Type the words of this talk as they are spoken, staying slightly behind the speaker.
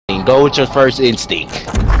instinct. Go with your first instinct.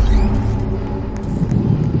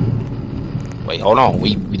 Wait, hold on.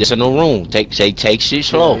 We just in the room. Take shit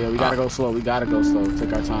slow. Yeah, we gotta go slow. We gotta go slow.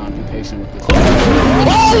 Take our time. Be patient with this.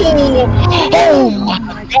 Oh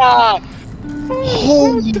my god!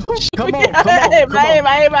 Holy Come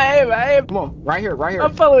on, right here.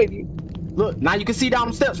 I'm following you. Look, now you can see down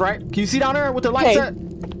them steps, right? Can you see down there with the lights at?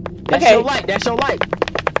 That's Okay. your light. That's your light.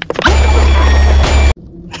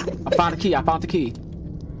 I found the key.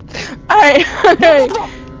 Alright.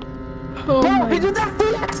 Oh my god.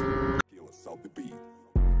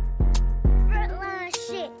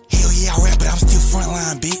 Hell yeah, I rap, but I'm still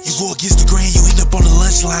frontline, bitch. You go against the grain, you end up on the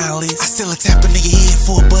lunch line list. I still tap a nigga head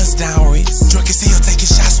for a bust down wrist. Drunk as hell, taking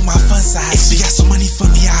shots with my fun size. If you got some money for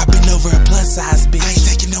me, I've been over a plus size, bitch. I ain't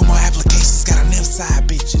taking no more applications, got enough side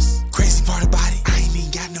bitches. Crazy part about it, I ain't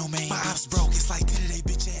even got no man. My ops broke, it's like today,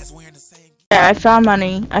 bitch ass wearing the same. Yeah, I found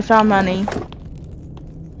money.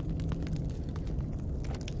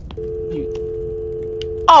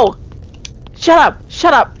 Oh! Shut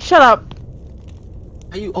up!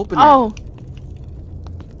 How you open that? Oh!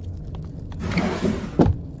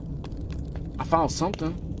 I found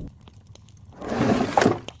something.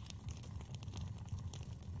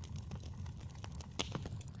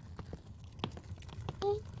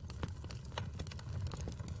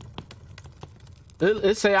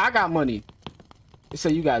 It say I got money. It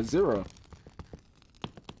say you got 0.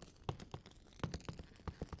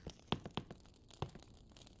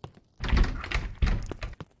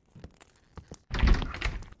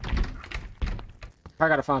 I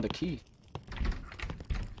gotta find the key.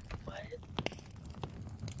 What?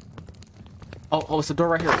 Oh, it's the door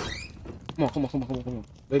right here. Come on.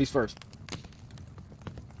 Ladies first.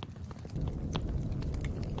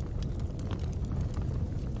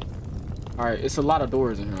 Alright, it's a lot of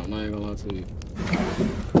doors in here. I'm not even gonna lie to you.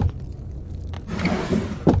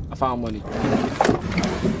 I found money.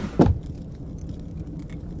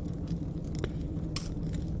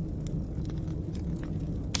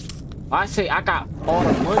 I say I got all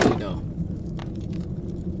the money though.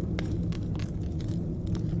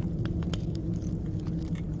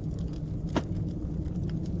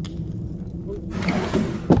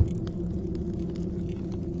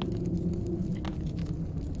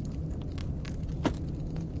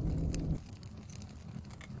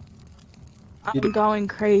 I'm going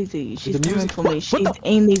crazy. She's the coming music- for me. what She's the-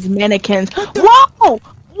 in these mannequins. Whoa!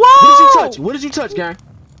 What did you touch, gang?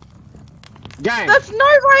 Gang. That's no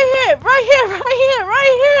right here.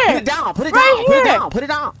 Put it down. Put it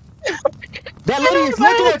down. That lady is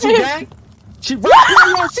Right looking at you, here. gang. She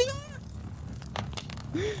right there. See?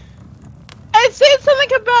 I said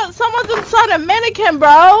something about someone's inside a mannequin,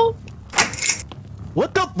 bro.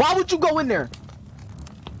 What the? Why would you go in there?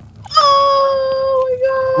 Oh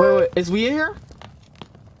my god. Wait. Is we in here?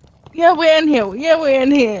 Yeah, we're in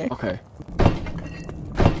here. Okay.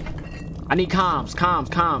 I need comms.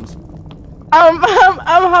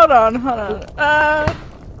 Hold on.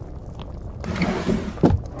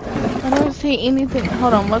 I don't see anything.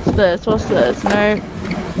 Hold on, what's this? No.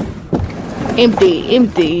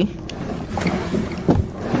 Empty.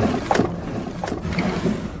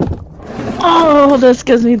 Oh, this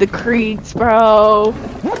gives me the creeps, bro.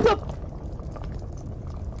 What the?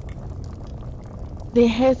 There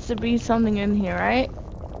has to be something in here, right?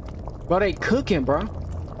 Bro, they cooking, bro.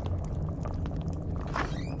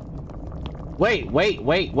 Wait.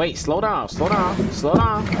 Slow down.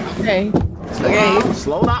 Okay.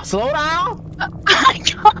 Slow down. I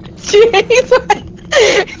got James.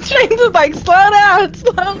 James is like, slow down.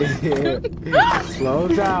 Yeah. Slow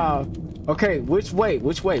down. Okay, which way?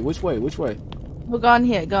 We're going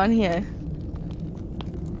here.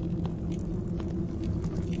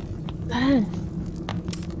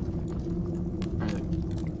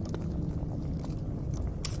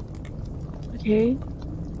 Okay.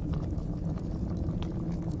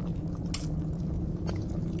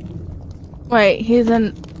 Wait, here's a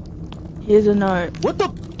note. What the?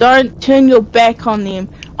 Don't turn your back on them.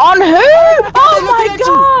 On who? Oh my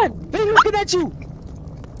god! They looking at you.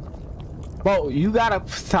 Bro, you gotta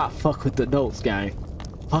stop fuck with the notes, gang.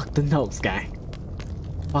 Fuck the notes, gang.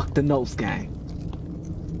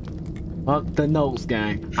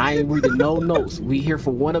 I ain't reading no notes. We here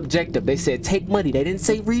for one objective. They said take money. They didn't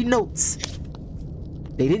say read notes.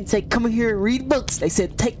 They didn't say come in here and read books. They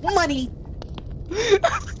said take money.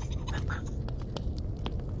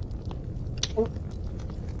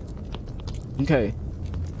 Okay.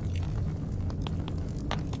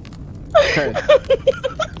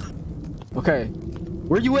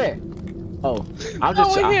 Where you at? Oh, I'm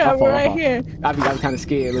just. We're right here. I be kind of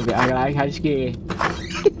scared a little bit. I kind of scared.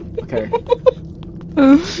 Okay.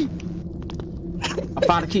 I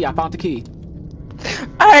found the key. I found the key.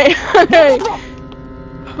 Alright.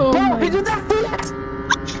 Oh Bro, my did you not see that?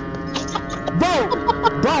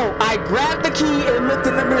 Bro, I grabbed the key and looked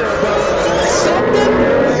in the mirror, bro.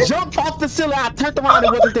 Something jumped off the ceiling. I turned around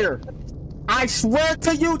and it wasn't there. I swear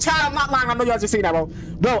to you, child, I'm not lying. I know y'all just seen that, bro.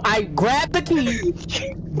 Bro, I grabbed the key.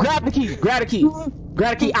 Grab the key. Grab the key.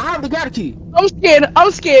 Grab the key. I already grabbed the key. I'm scared.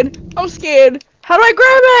 I'm scared. I'm scared. How do I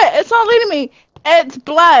grab it? It's not leading me. It's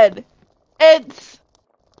blood. It's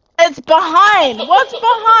behind. What's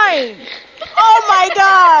behind? Oh my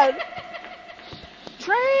god.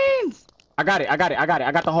 Trains. I got it. I got it. I got it.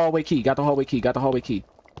 I got the hallway key. Got the hallway key. Got the hallway key.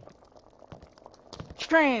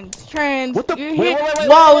 Trains. What the? Wait,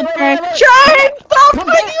 Trains. Stop. Come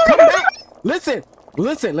back. Listen.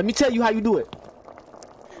 Let me tell you how you do it.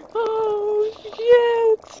 Oh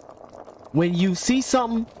shit. When you see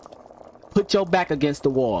something, put your back against the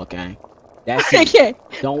wall, gang. That's it. Okay.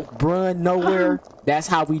 Don't run nowhere. That's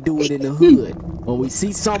how we do it in the hood. When we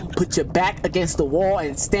see something, put your back against the wall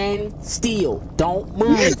and stand still. Don't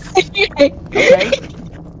move. Okay?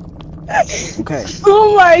 Okay.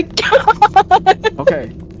 Oh my god.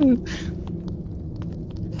 Okay.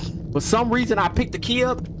 For some reason, I picked the key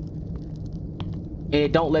up and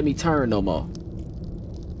it don't let me turn no more.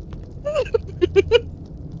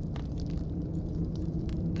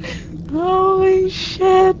 Holy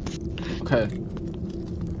shit. Okay.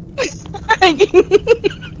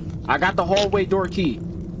 I got the hallway door key.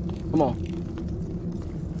 Come on.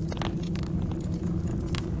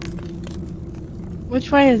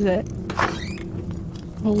 Which way is it?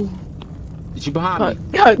 Oh. Is you behind me?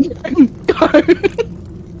 Go.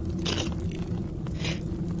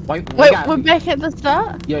 Wait, we're back at the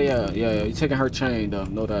start? Yeah. You're taking her chain though.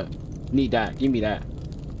 Know that. Need that. Give me that.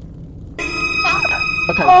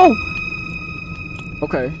 Okay. Oh!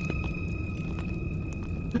 Okay.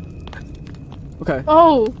 Okay.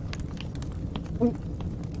 Oh!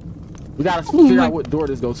 We gotta figure out what door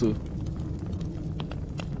this goes to.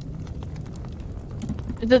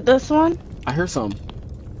 Is it this one? I hear something.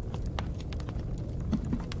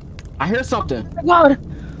 I hear something. Oh my god!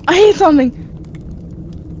 I hear something!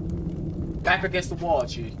 Back against the wall,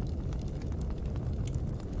 Chi.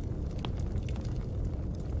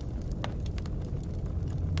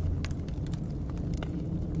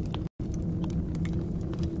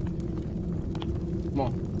 Come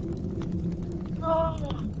on. Oh.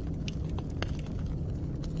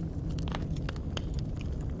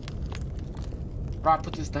 Bro,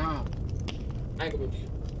 put this down. I ain't gonna be.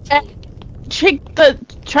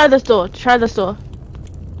 Try this door. Try this door.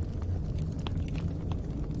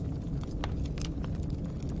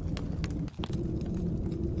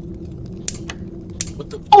 What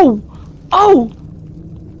the? Oh! Oh!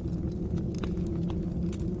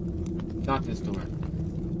 Not this door.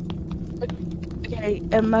 Okay,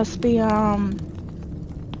 it must be,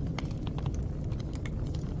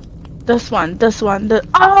 this one.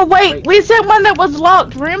 Oh, wait! We said one that was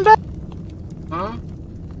locked, remember? Huh?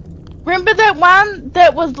 Remember that one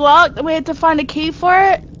that was locked and we had to find a key for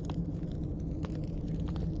it?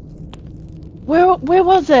 Where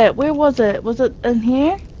was it? Where was it? Was it in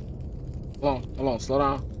here? Hold on, slow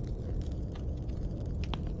down.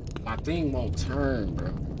 My thing won't turn,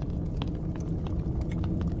 bro.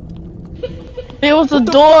 There was a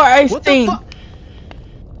door I seen.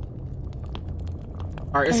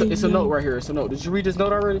 Alright, it's a note right here. It's a note. Did you read this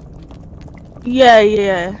note already?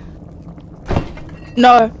 Yeah.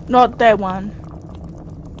 No, not that one.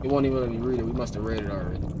 It won't even let me read it. We must have read it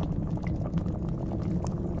already.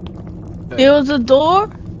 Okay. There was a door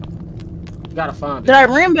You gotta find it. that I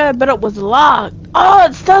remember, but it was locked. Oh,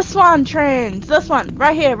 it's this one, Trends. This one,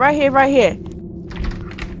 right here.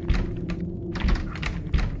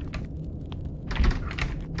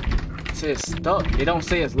 It says stuck. It don't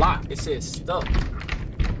say it's locked. It says stuck.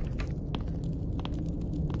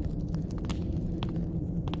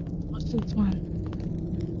 What's this one?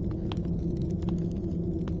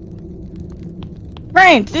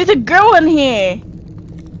 Trends, there's a girl in here.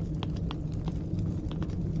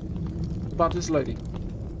 What about this lady?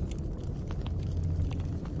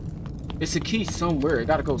 It's a key somewhere. It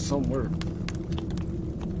gotta go somewhere.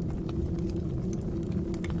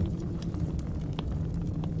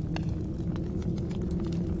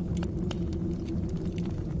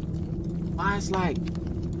 Mine's like...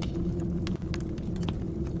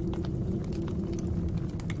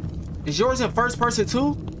 Is yours in first person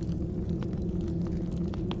too?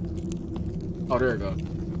 Oh, there it go.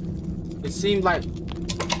 It seemed like...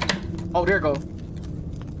 Oh, there it go.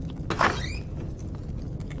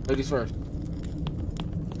 Ladies first.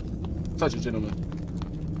 Touch it, gentlemen.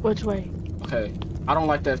 Which way? Okay. I don't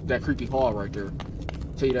like that creepy hall right there.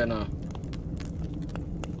 Tell you that now.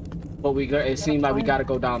 But it seemed like we gotta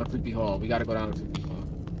go down the creepy hall. We gotta go down the creepy hall.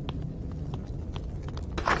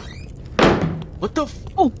 What the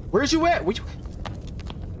Oh, where's you at? Where you...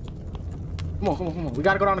 Come on. We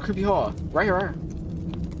gotta go down the creepy hall. Right here,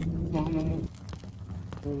 Come on.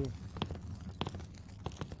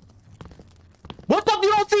 What the? You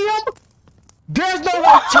don't see him? There's no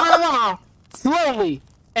way. Turn around slowly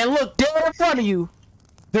and look dead in front of you.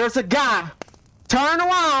 There's a guy. Turn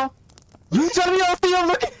around. You tell me you don't see him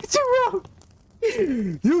looking at you, bro.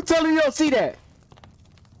 You tell me you don't see that.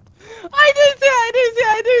 I do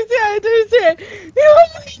see it. Oh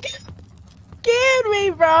my god. Scared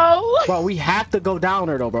me, bro. Bro, we have to go down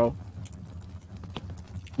there, though, bro.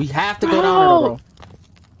 We have to go down there, though, bro.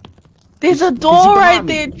 There's a door right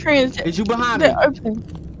there, Trends. Is you behind me? Open.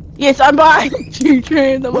 Yes, I'm behind you,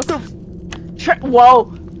 Trends. What the?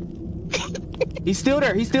 Whoa. He's still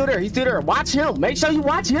there. Watch him. Make sure you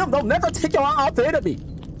watch him. Don't never take your eye off the enemy.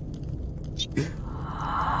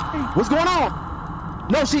 What's going on?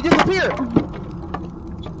 No, she disappeared.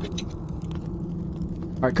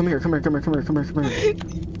 All right, come here. We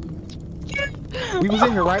was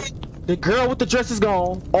in here, right? The girl with the dress is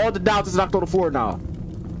gone. All the doubts is knocked on the floor now.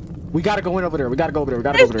 We gotta go in over there.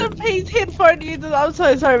 Rest in peace, headphone users. I'm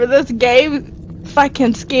so sorry, but this game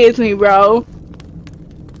fucking scares me, bro.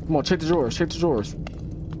 Come on, check the drawers.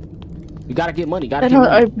 You gotta get money. They don't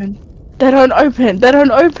open.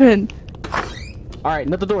 All right,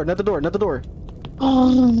 another door.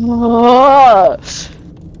 Oh.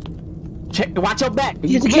 Check. Watch your back.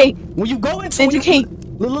 Here's the key. When you go into There's the key.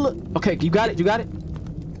 Look. Okay, you got it.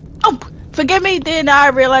 Oh, forgive me. Then I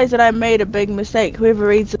realized that I made a big mistake. Whoever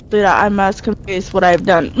reads this letter, I must confess what I've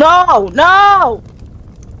done. No.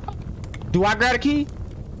 Do I grab a key?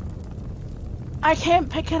 I can't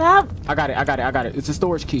pick it up. I got it. It's a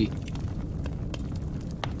storage key.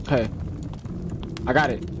 Okay. I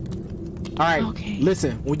got it. Alright, okay.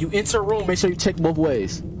 Listen, when you enter a room, make sure you check both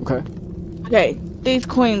ways. Okay? Okay, these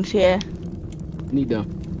coins here. Need them.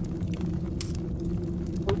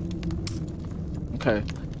 Okay.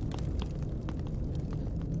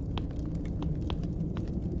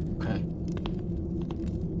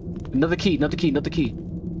 Another key.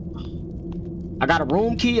 I got a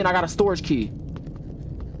room key and I got a storage key.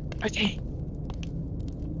 Okay.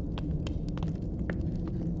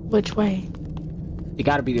 Which way? It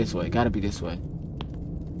gotta be this way.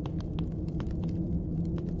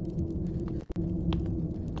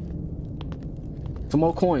 Some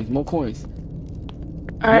more coins. All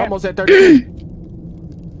right. Almost at 30.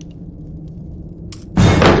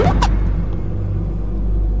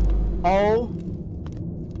 Oh.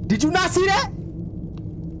 Did you not see that?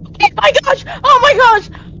 Oh my gosh!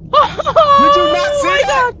 Did you not see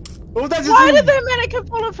that? What was that? Why did that mannequin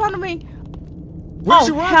fall in front of me? Where'd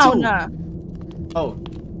you run hell to? no. Oh.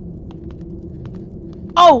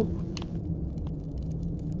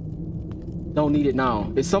 Don't need it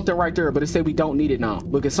now. It's something right there, but it say we don't need it now.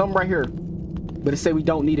 Look, it's something right here, but it say we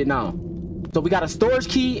don't need it now. So we got a storage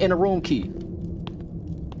key and a room key.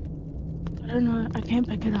 I don't know. I can't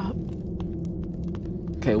pick it up.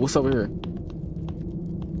 Okay, what's over here?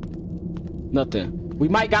 Nothing. We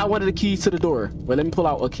might got one of the keys to the door. Wait, let me pull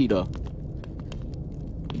out a key though.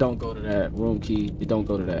 Don't go to that room key. It don't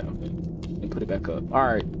go to that. Okay. And put it back up. All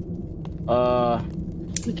right.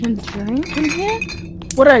 We can drink in here.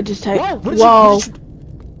 What did I just take? Whoa! Whoa.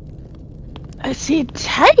 I see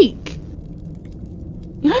take.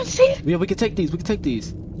 You don't see? Yeah, we can take these.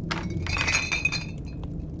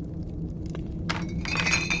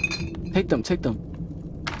 Take them.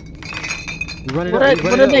 We run it up.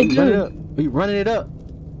 What did they do? We running it up.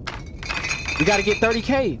 We gotta get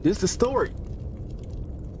 30K. This is the story.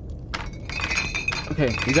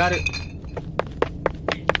 Okay, we got it.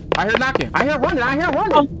 I hear knocking. I hear running.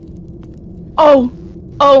 Oh,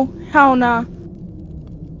 hell no.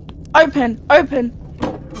 Open. What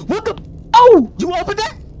the? Oh! You opened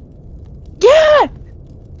that? Yeah!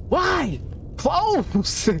 Why?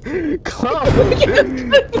 Close. Close.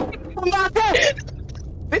 Oh my God.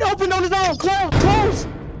 It opened on its own. Close.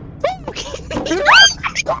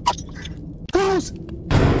 Close.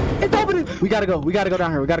 It's opening. We gotta go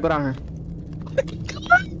down here.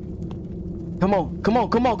 Come on.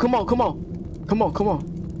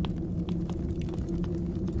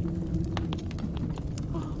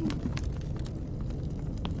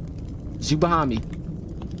 You behind me.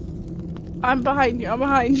 I'm behind you.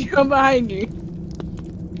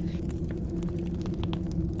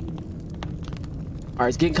 Alright,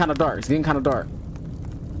 it's getting kind of dark.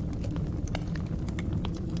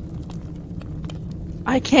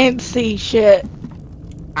 I can't see shit.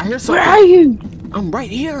 I hear something. Where are you? I'm right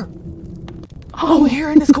here. Oh, Over here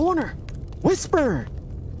in this corner. Whisper.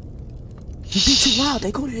 You be too loud.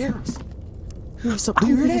 They gonna hear us. Hear something.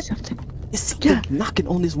 Do you hear that? Something. It's something knocking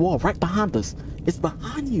on this wall right behind us. It's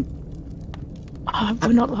behind you. Oh,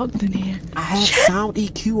 we're not logged in here. I have sound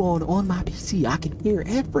EQ on my PC. I can hear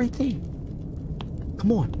everything.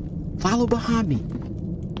 Come on. Follow behind me.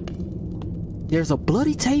 There's a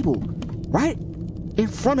bloody table right in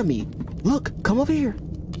front of me. Look, come over here.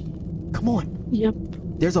 Come on. Yep.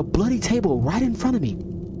 There's a bloody table right in front of me.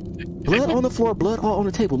 Blood on the floor, blood all on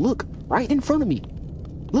the table. Look, right in front of me.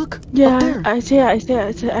 Look, up Yeah, there. I see it. I see it.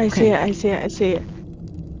 I see it. I see it. I see it. I see it.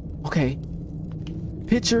 Okay.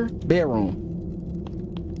 Picture bedroom.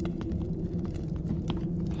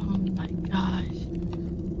 Oh my gosh.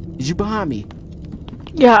 Is you behind me?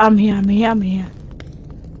 Yeah, I'm here. I'm here. I'm here.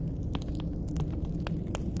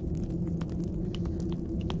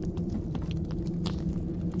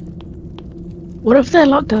 What if they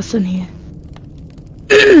locked us in here?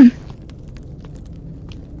 Okay.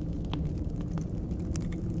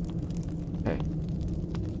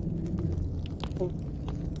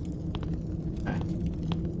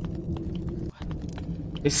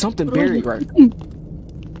 It's something buried right.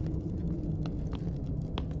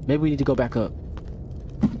 Maybe we need to go back up.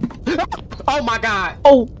 Oh my god!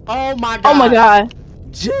 Oh! Oh my god! Oh my god!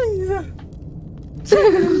 Jesus!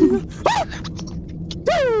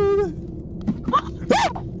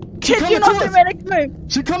 Kid, you know the medic move.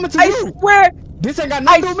 She coming to I you! swear! This ain't got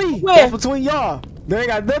nothing to do with me! swear. That's between y'all! They ain't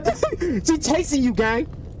got nothing. She chasing you, gang!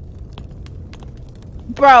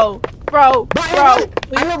 Bro! Bro! But Bro!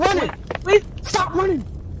 I hear running! Wait! Stop running!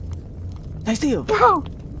 Stay still! Bro!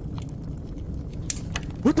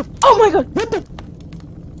 What the? Oh my god! What the?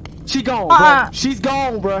 She gone, Uh-uh. bro. She's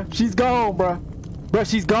gone, bro. She's gone, bro. Bro,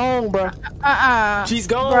 she's gone, bro. She's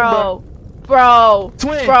gone, bro. Bro.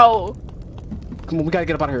 Twin. Bro. Come on, we gotta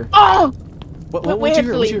get up out of here. Oh! What we you have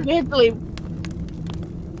hear? to What you leave. We hear? have to leave.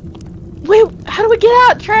 Wait, how do we get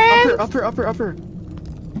out, Trans? Up here, up here, up here, up here.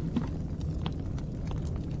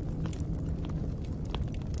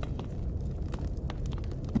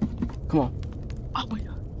 Come on. Oh my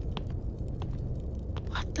god.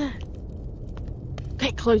 What the?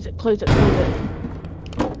 Okay, close it, close it, close it.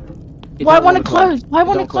 It Why don't want wanna to close? Why It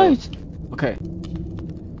want to don't close. close? Okay.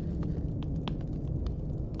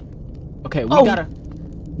 Okay, we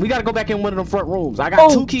gotta go back in one of them front rooms. I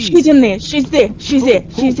got 2 keys. She's in there. She's there. She's there.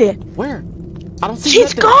 She's there. Where? I don't see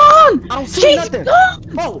She's nothing. gone. I don't see She's nothing. gone.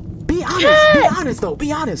 Bro, be honest. Yeah. Be honest though.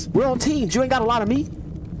 Be honest. We're on teams. You ain't got a lot of me.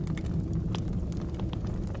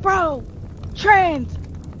 Bro, Trans.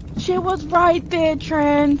 She was right there,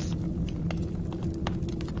 Trans.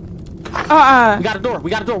 We got a door. We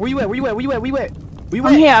got a door. Where you at? Where you at? Where you at? Where you at? Where you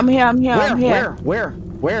at? I'm here. I'm here. I'm here. Where?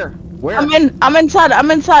 I'm here. Where? I'm inside. I'm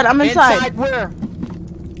inside. I'm inside. Inside where?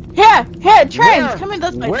 Here, Trans. Where? Come in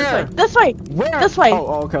this way. Where? This way. Where? This way.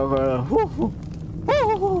 Oh, okay.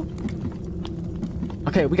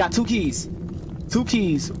 Okay, we got 2 keys. 2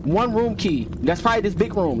 keys. 1 room key. That's probably this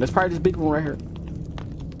big room. That's probably this big room right here.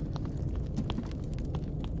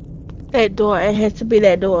 That door. It has to be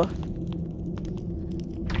that door.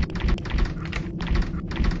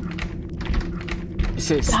 It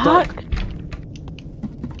says Doc? stuck.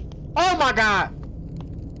 Oh my god!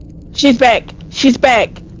 She's back. She's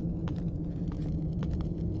back.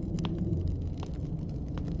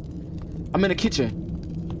 I'm in the kitchen.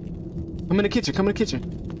 Come in the kitchen. Come in the kitchen.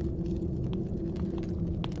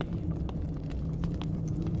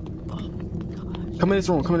 Come in this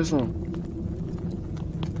room. Come in this room.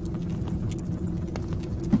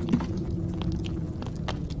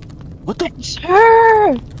 What the? It's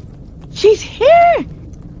her. She's here.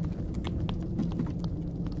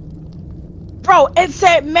 Bro, it's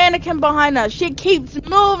that mannequin behind us. She keeps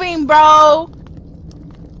moving, bro.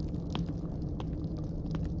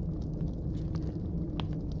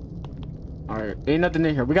 Alright, ain't nothing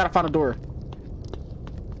in here. We gotta find a door.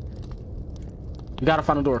 We gotta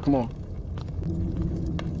find a door. Come on.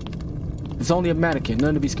 It's only a mannequin.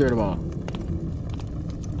 Nothing to be scared about.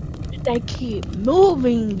 They keep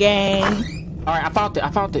moving, gang. Alright, I found it.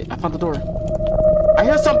 I found it. I found the door. I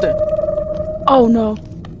hear something. Oh no.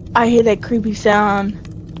 I hear that creepy sound.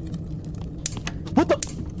 What the?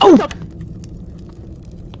 Oh! What the?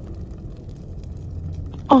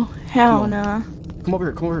 Oh, hell no. Come over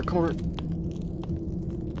here. Come over here. Come over here.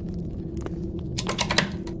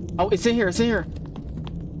 Oh, it's in here. It's in here.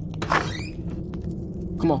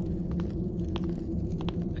 Come on.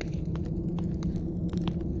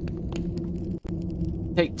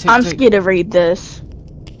 I'm scared to read this.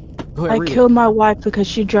 Go ahead, I read it. killed my wife because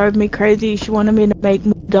she drove me crazy. She wanted me to make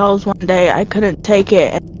movies dolls one day. I couldn't take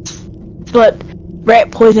it and slipped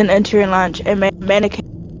rat poison into your lunch and made a mannequin.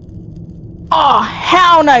 Oh,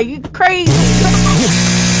 hell no, you crazy.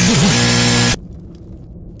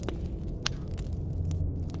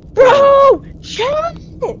 Bro, shut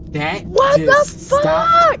it. That What just the fuck?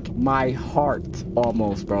 stopped my heart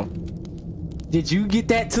almost, bro. Did you get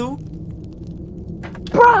that too?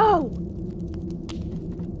 Bro.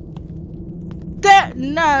 That,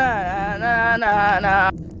 no.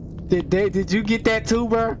 Did you get that too,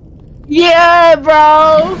 bro? Yeah,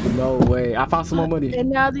 bro. No way. I found some more money. And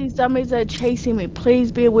now these dummies are chasing me.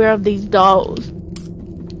 Please be aware of these dolls.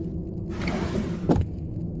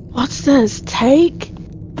 What's this? Take?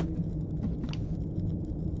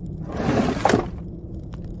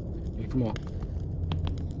 Hey, come on.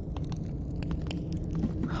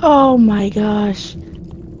 Oh my gosh.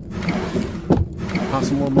 Found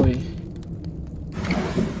some more money.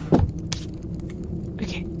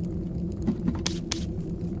 Okay.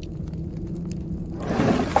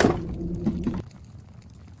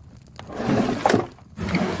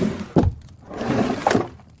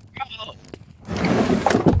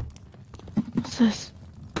 What's this?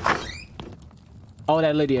 Oh,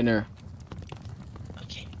 that lady in there.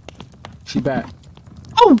 Okay. She back.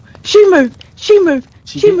 Oh, she moved. She moved.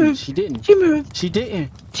 She moved. She didn't. She moved. She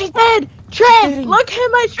didn't. She did. Trent, didn't. look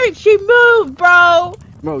at my street. She moved, bro.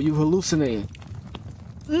 Bro, you hallucinating.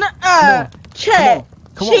 Nuh-uh. Chet.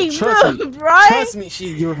 Come on. She Trust moved, me. right? Trust me.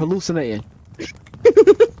 You're hallucinating.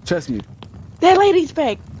 Trust me. That lady's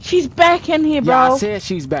back. She's back in here, bro. Yeah, I said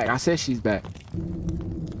she's back. I said she's back.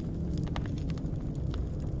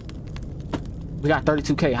 We got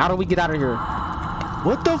 32K. How do we get out of here?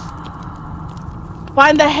 What the f—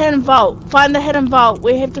 Find the hidden vault. Find the hidden vault.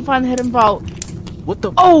 We have to find the hidden vault. What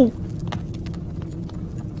the— Oh!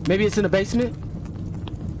 Maybe it's in the basement?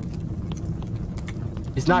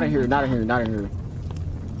 It's not in here. Not in here. Not in here.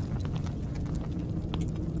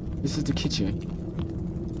 This is the kitchen.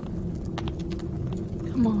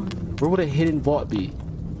 Come on. Where would a hidden vault be?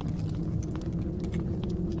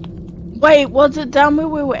 Wait, was it down where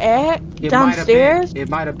we were at? Downstairs? It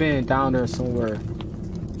might have been down there somewhere.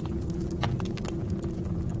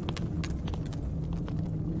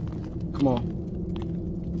 Come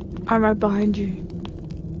on. I'm right behind you.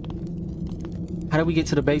 How did we get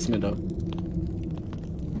to the basement though?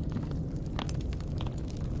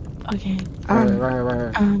 Okay. Right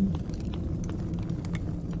here.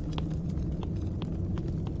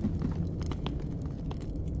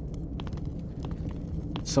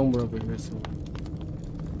 Somewhere over here somewhere.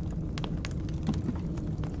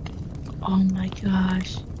 Oh my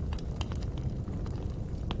gosh.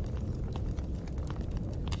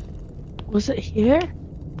 Was it here?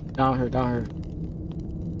 Down here, down here.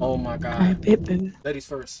 Oh my god. I bet, baby. Ladies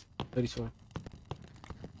first. Ladies first.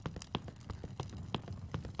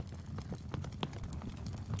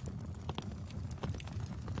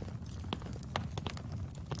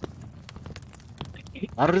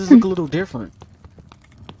 Why does this look a little different?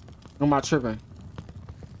 Or am I tripping?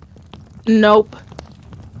 Nope.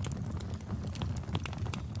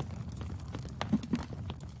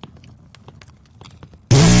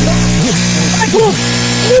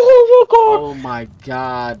 Oh my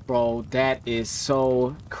god, bro. That is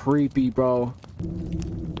so creepy, bro.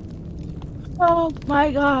 Oh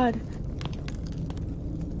my god.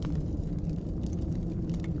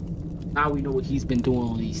 Now we know what he's been doing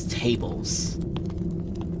on these tables.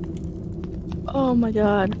 Oh my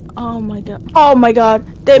god. Oh my god. Oh my god.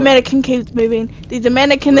 That mannequin keeps moving. There's a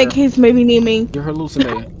mannequin that keeps moving near me. You're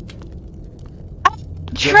hallucinating.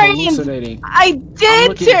 You're Train. hallucinating. I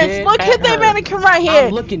did, serious. Look at that mannequin right here.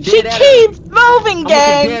 I'm looking She dead at keeps moving,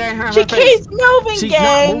 gang. She She's keeps moving,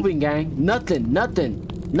 gang. not moving, gang.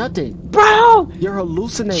 Nothing. Bro. You're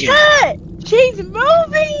hallucinating. Shut. She's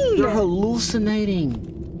moving. You're hallucinating.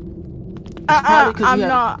 I'm You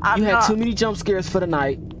not. had too many jump scares for the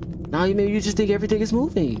night. Now maybe you just think everything is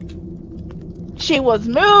moving. She was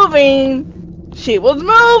moving. She was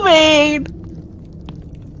moving.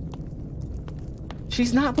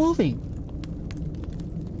 She's not moving.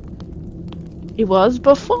 He was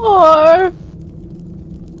before.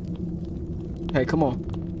 Hey, come on.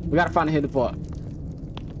 We gotta find a hidden vault.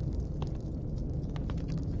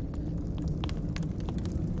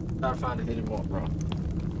 Gotta find a hidden vault, bro.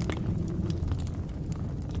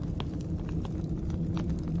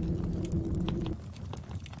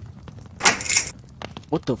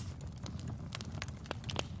 What the f—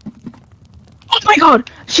 Oh my god.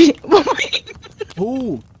 She.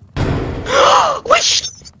 Who?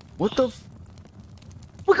 What the f—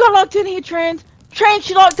 We got locked in here, Trans. Trans,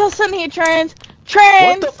 she locked us in here, Trans. What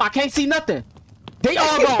Trans. the f— I can't see nothing. They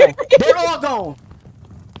all gone. They're all gone.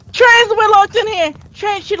 Trans, we're locked in here.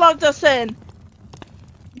 Trans, she locked us in.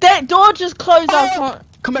 That door just closed off.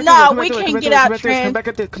 Come back. Nah, we can't get out, Trans. Come back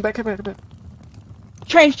at this. Come back.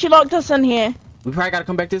 Trans, she locked us in here. We probably gotta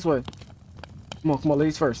come back this way. Come on,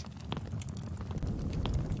 ladies first.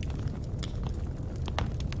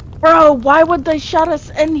 Bro, why would they shut us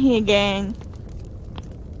in here, gang?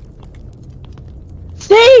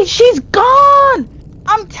 See, she's gone!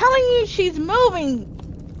 I'm telling you, she's moving.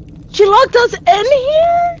 She locked us in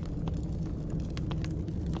here?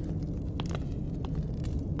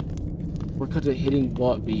 Where could the hitting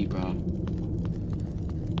vault be, bro?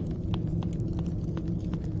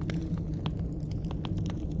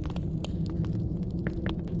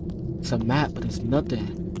 It's a map, but it's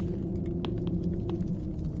nothing.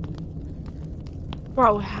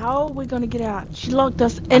 Bro, how are we gonna get out? She locked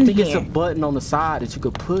us in here. I think it's a button on the side that you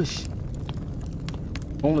could push.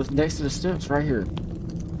 On the next to the steps, right here.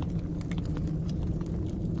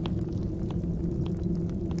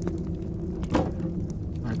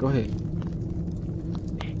 Alright, go ahead.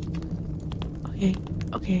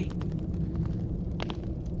 Okay.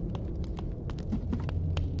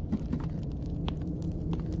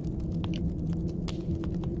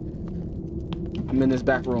 I'm in this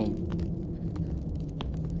back room.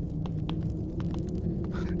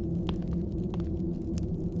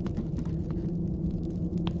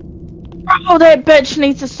 Oh, that bitch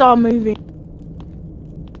needs to start moving.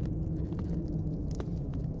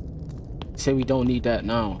 Say we don't need that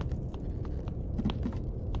now.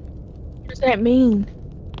 What does that mean?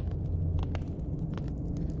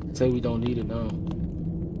 Say we don't need it now.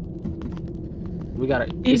 We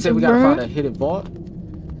gotta. You said we gotta find a hidden vault.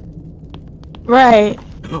 Right.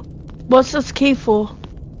 What's this key for?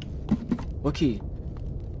 What key?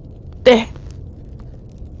 There.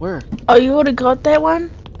 Where? Oh, you already got that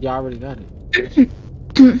one? Yeah, I already got it.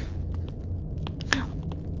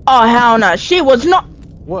 Oh, hell no. She was not.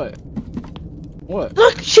 What? What?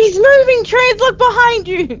 Look, she's moving. Trans, look behind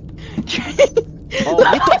you. Oh,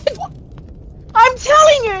 what the fuck? I'm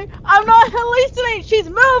telling you, I'm not hallucinating. She's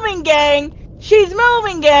moving, gang. She's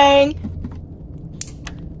moving, gang.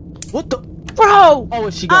 What the? Bro. Oh,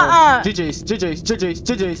 is she gone? JJ's.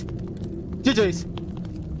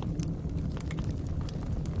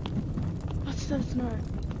 What's this note?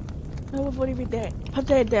 No, what do you read that? Put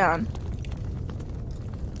that down.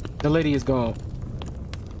 The lady is gone.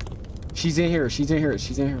 She's in here.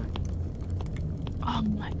 Oh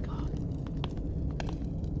my god.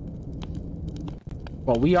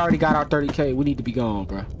 Well, we already got our 30K. We need to be gone,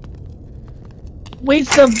 bro. Where's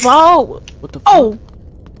the vault? What the fuck? Oh.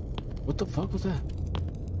 What the fuck was that?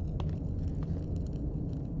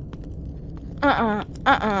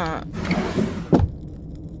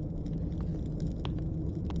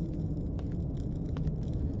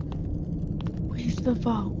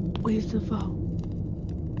 Where's the vault?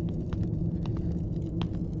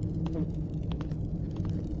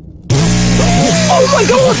 Oh my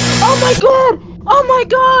god! Oh my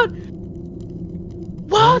god!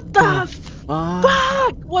 What the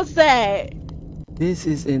fuck was that? This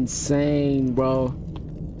is insane, bro.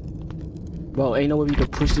 Bro, ain't no way we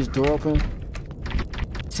could push this door open.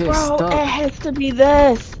 It says Bro, stuck. it has to be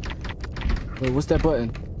this. Wait, what's that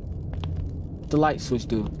button? The light switch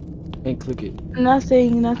do. And click it.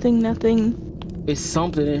 Nothing. It's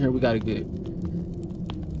something in here we gotta get.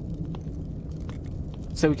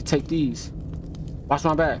 Say we can take these. Watch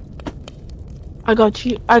my back. I got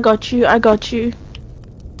you.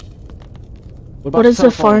 What does the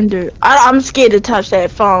phone do? I'm scared to touch that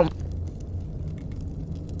phone.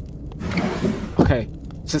 Okay.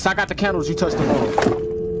 Since I got the candles, you touch the phone.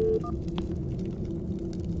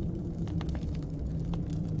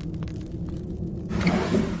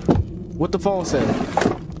 What the phone said?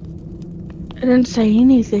 It didn't say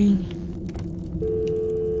anything.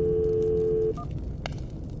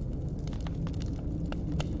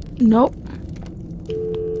 Nope.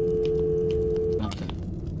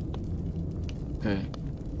 Okay.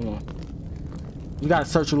 Come on. We gotta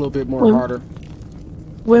search a little bit more harder.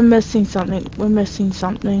 We're missing something.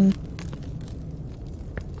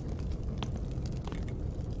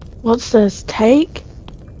 What's this? Take?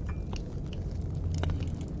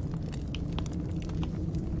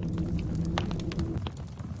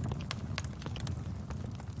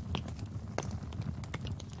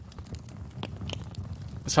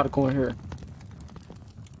 Let's try to go in here.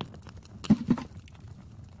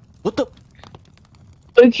 What the?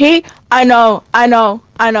 Okay, I know.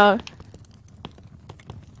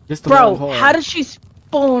 Just the Bro, long hall. how did she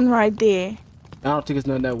spawn right there? I don't think it's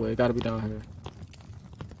nothing that way. It gotta be down here.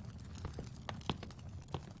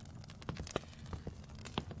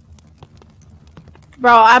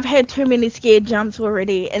 Bro, I've had too many scared jumps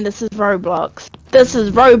already, and this is Roblox. This is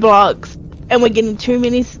Roblox, and we're getting too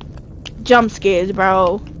many jump scares,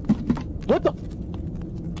 bro. What the?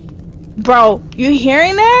 Bro, you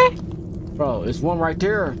hearing that? Bro, it's one right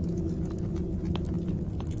there.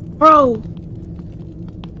 Bro.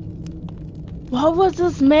 What was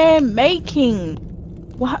this man making?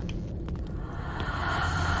 What?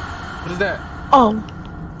 What is that? Oh.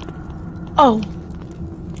 Oh.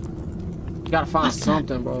 You gotta find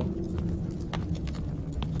something, bro.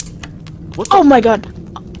 What the? Oh my god.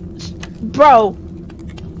 Bro.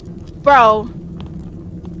 Bro.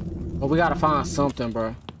 Well, we gotta find something,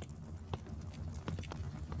 bro.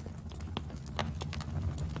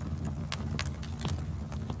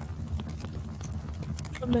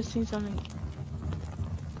 I'm missing something.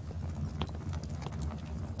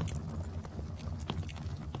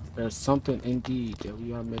 There's something indeed that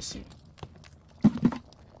we are missing.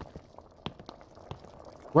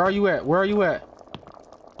 Where are you at? Where are you at?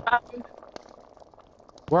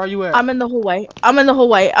 Where are you at? I'm in the hallway. I'm in the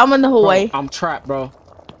hallway. I'm in the hallway. Bro, I'm trapped, bro.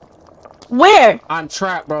 Where? I'm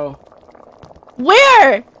trapped, bro.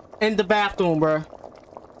 Where? In the bathroom, bro.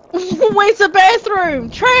 Where's the bathroom?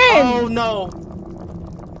 Trend! Oh no.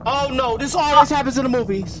 Oh no, this always happens in the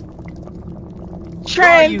movies.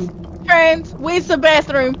 Trend! Trend! Where's the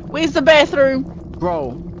bathroom? Where's the bathroom?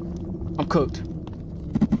 Bro, I'm cooked.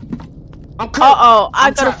 I'm cooked. Uh-oh, I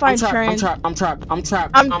gotta find Trend. I'm trapped.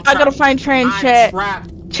 I gotta find Trend, chat.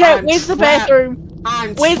 Chat, where's the bathroom?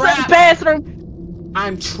 Where's the bathroom?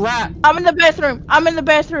 I'm trapped. I'm in the bathroom. I'm in the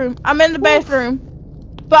bathroom. I'm in the bathroom.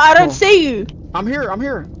 But I don't see you. I'm here. I'm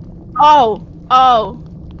here. Oh. Oh.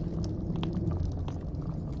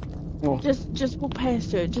 Oh. Just walk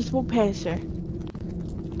past her. Just walk past her.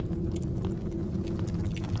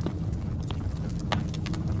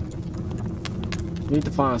 We need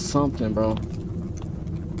to find something, bro.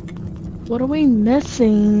 What are we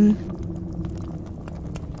missing?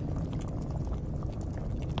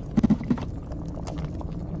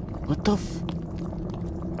 What the f?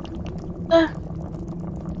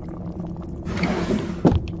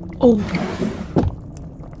 Oh.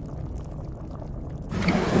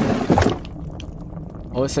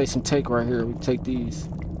 Oh, it say some take right here. We take these.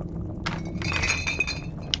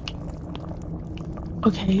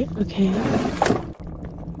 Okay, okay.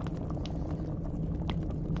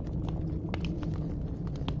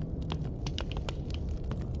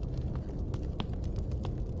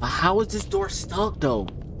 How is this door stuck though?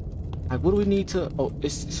 Like, what do we need to? Oh,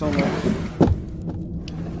 it's somewhere.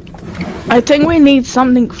 I think we need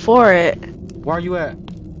something for it. Where are you at?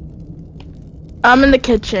 I'm in the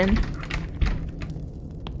kitchen.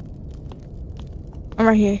 I'm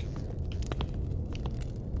right here.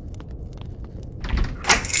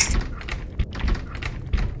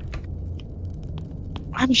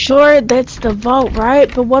 I'm sure that's the vault,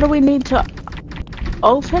 right? But what do we need to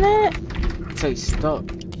open it? Say stuck.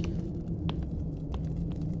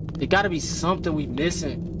 It gotta be something we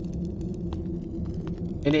missing.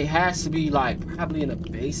 And it has to be like probably in a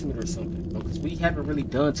basement or something, because we haven't really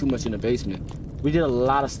done too much in the basement. We did a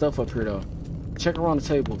lot of stuff up here though. Check around the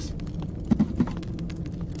tables.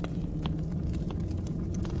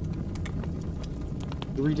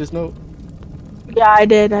 You read this note? Yeah, I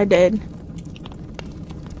did. I did.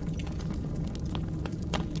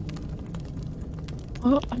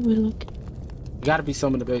 What are we looking? Gotta be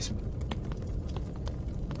some in the basement.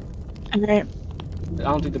 Alright. I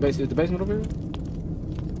don't think the basement is the basement over here.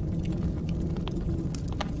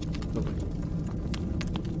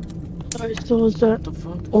 Sorry, so was that? What the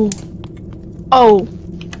fuck? Oh. Oh.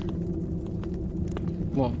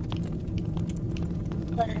 Come on.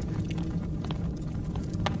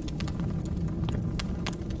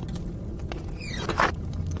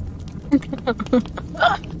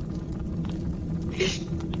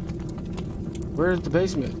 Where's the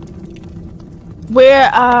basement? Where,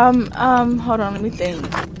 hold on, let me think.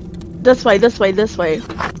 This way, this way, this way.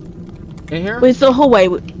 In here? Where's the hallway?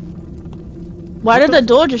 Why did the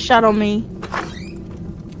door just shut on me?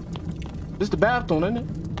 This is the bathroom, isn't it?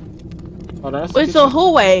 Oh, that's Where's the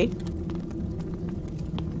hallway?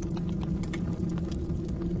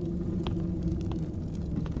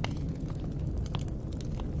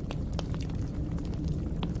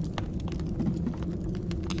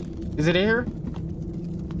 Is it in here?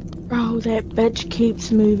 Bro, that bitch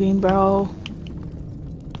keeps moving, bro.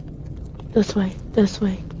 This way, this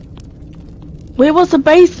way. Where was the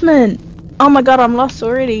basement? Oh my god, I'm lost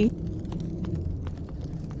already.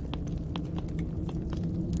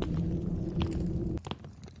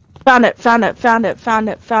 Found it, found it, found it, found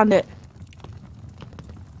it, found it.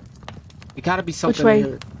 It gotta be something Which way? in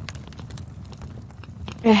here.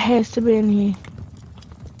 It has to be in here.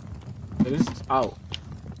 This is out.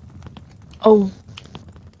 Oh.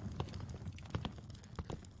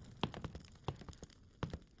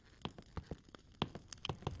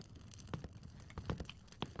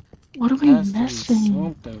 What are we missing?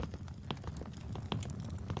 Something.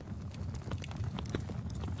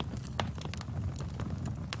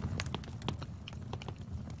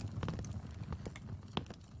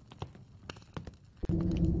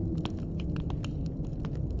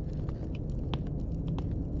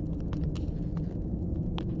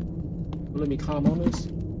 Let me climb on this.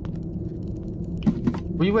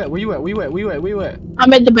 Where you at? Where you at? Where you at? Where you at? Where you at?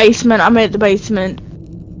 I'm at the basement. I'm at the basement.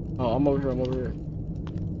 Oh, I'm over here. I'm over here.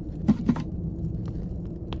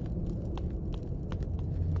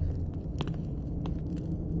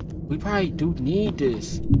 We probably do need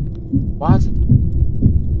this. Why is it?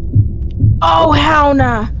 Oh, hell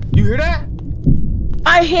nah. You hear that?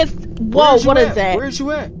 I hit. Whoa, what is that? Where's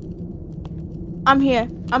you at? I'm here.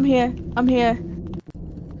 I'm here. I'm here.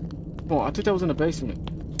 Oh, I thought that was in the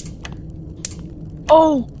basement.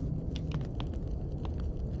 Oh.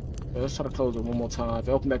 Yeah, let's try to close it one more time. If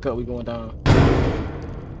it open back up, we going down.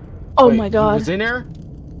 Oh Wait, my god. You was in there?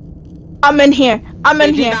 I'm in here. I'm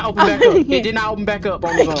in here. It did not open back up. It did not open back up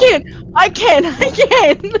on its own. I can't.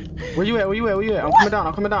 Where you at? Where you at? Where you at? I'm coming down.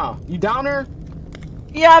 I'm coming down. You down there?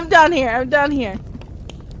 Yeah, I'm down here. I'm down here.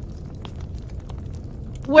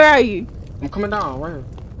 Where are you? I'm coming down. Right here.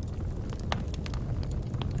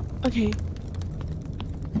 Okay.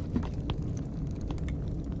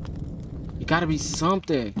 You gotta be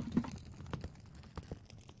something.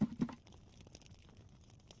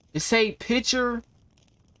 It say picture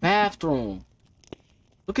bathroom.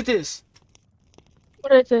 Look at this.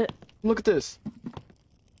 What is it? Look at this.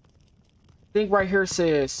 Thing right here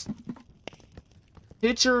says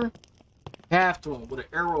picture bathroom with an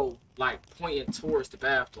arrow like pointing towards the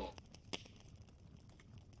bathroom.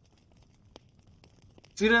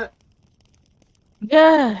 See that?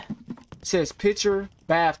 Yeah. It says picture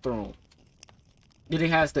bathroom. Then it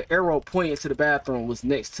has the arrow pointing to the bathroom was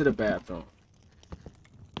next to the bathroom.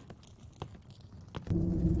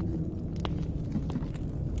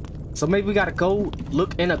 So maybe we gotta go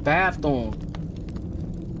look in a bathroom.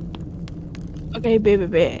 Okay,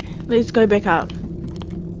 baby. Let's go back up.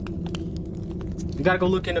 We gotta go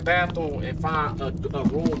look in the bathroom and find a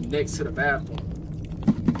room next to the bathroom.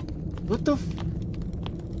 What the f—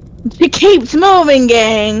 She keeps moving,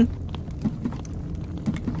 gang.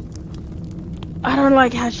 I don't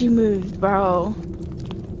like how she moves, bro.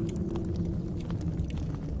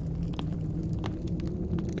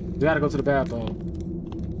 We gotta go to the bathroom.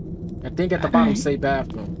 I think at the bottom say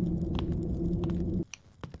bathroom.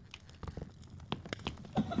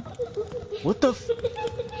 What the f—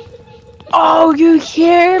 Oh, you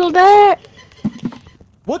hear that?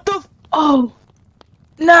 What the f— Oh.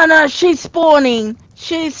 No, she's spawning.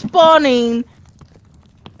 She's spawning.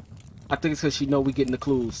 I think it's because she know we getting the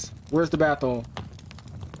clues. Where's the bathroom?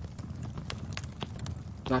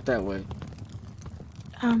 Not that way.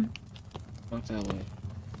 Not that way.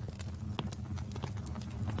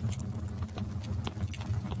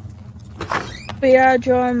 BR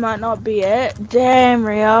drawing might not be it. Damn,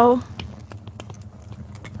 Rio.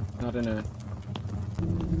 Not in there.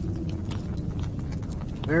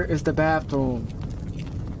 Where is the bathroom?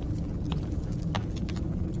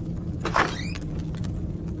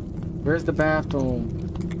 Where's the bathroom?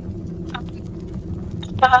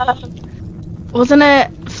 Wasn't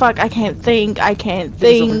it? Fuck, I can't think. I can't It's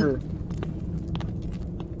think. over here.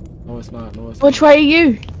 No, it's not. No, it's Which not. way are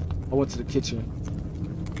you? I went to the kitchen.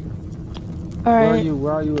 Alright. Where are you?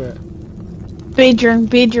 Where are you at?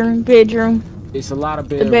 Bedroom. It's a lot of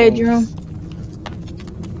The bedrooms. bedroom.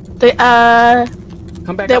 The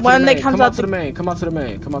Come back the up one to the that main. comes Come out out to the main. Come out to the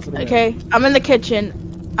main. Come out to the main. Okay, I'm in the kitchen.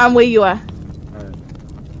 I'm where you are. Alright.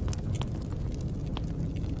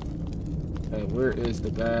 Hey, where is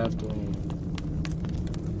the bathroom?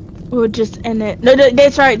 We're just in it. No,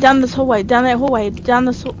 that's right. Down this hallway. Down that hallway. Down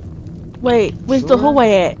this. Wait, where's the Sure?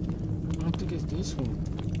 hallway at? I don't think it's this one.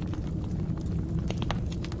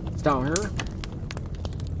 It's down here.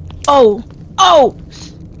 Oh.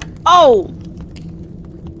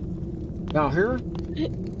 Down here?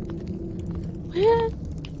 Where?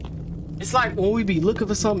 It's like when we be looking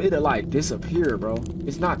for something, it'll like disappear, bro.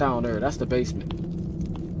 It's not down there. That's the basement.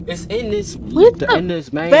 It's in this in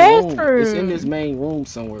this main room. It's in this main room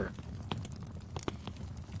somewhere.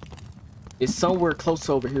 It's somewhere close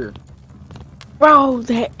over here. Bro,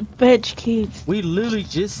 that bitch keeps. We literally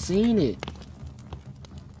just seen it.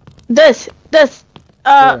 This.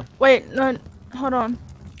 Where? Wait, no, hold on.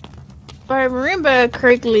 If I remember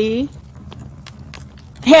correctly,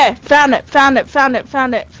 Here, found it, found it, found it,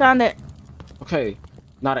 found it, found it. Okay.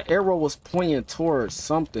 Now the arrow was pointing towards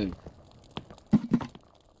something.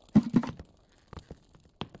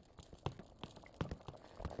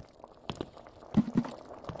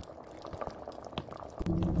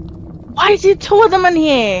 Why is there two of them in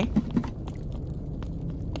here?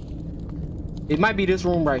 It might be this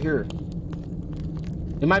room right here.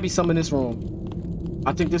 It might be some in this room.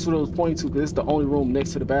 I think this is what it was pointing to because it's the only room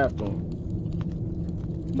next to the bathroom.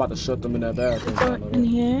 I'm about to shut them in that bathroom. In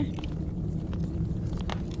here.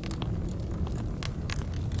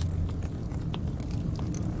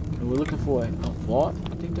 And we're looking for a vault,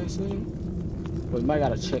 I think they said. But we might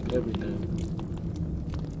gotta check everything.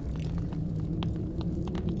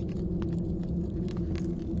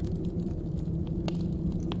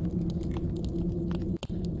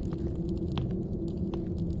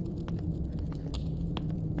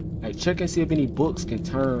 Like, check and see if any books can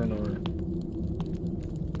turn or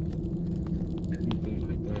anything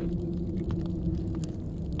like that.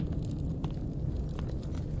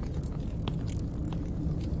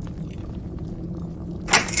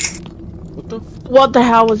 What the? What the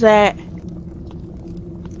hell was that?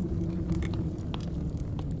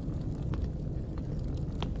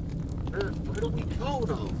 Where do we go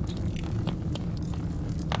though?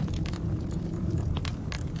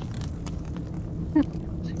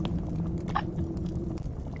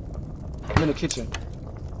 I'm in the kitchen.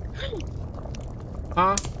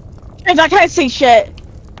 Huh? I can't see shit.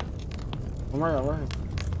 Alright, alright.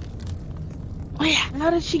 Wait, how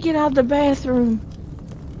did she get out of the bathroom?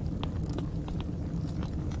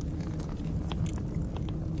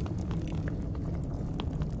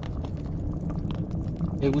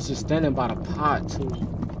 It was just standing by the pot too.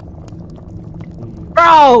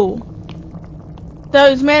 Bro!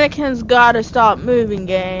 Those mannequins gotta stop moving,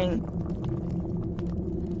 gang.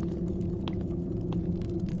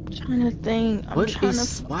 I'm trying to think. How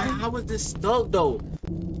was this stuck though?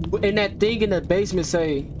 And that thing in the basement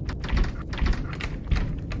say.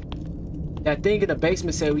 That thing in the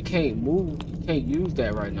basement say we can't move. We can't use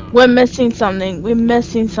that right now. We're missing something. We're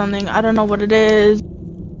missing something. I don't know what it is.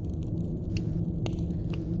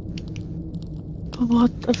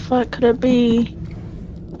 What the fuck could it be?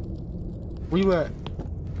 Where you at?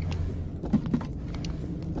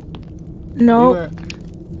 No. Where you at?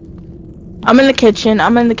 I'm in the kitchen.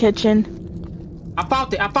 I'm in the kitchen. I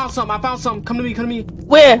found it. I found something. I found something. Come to me. Come to me.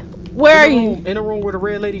 Where? Where are you? In the room where the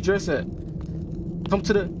red lady dress at. Come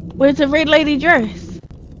to the. Where's the red lady dress?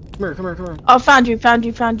 Come here. Come here. Come here. Oh, found you. Found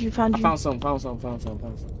you. Found you. Found I you. found something. Found something. Found something.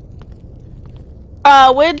 Found something.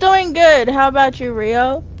 We're doing good. How about you,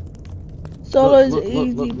 Rio? Solo's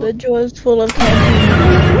easy, but Joe's full of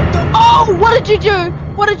candy. Oh, what did you do?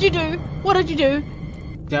 What did you do? What did you do?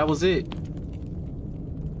 That was it.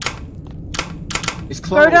 It's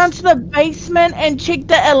closed. Go down to the basement and check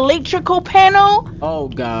the electrical panel. Oh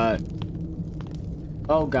God.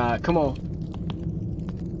 Oh God. Come on.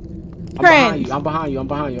 I'm behind you. I'm behind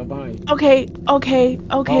you. I'm behind you. Okay. Okay.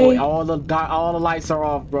 Okay. Oh, all the lights are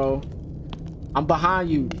off, bro. I'm behind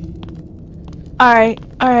you. All right.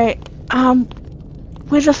 All right.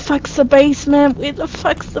 Where the fuck's the basement? Where the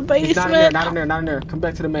fuck's the basement? It's not in there. Not in there. Not in there. Come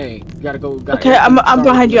back to the main. You gotta go. Okay. I'm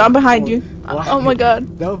behind you. I'm behind you. Oh my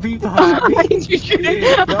God. Don't be behind me. I'm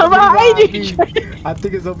behind you. I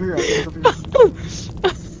think it's over here.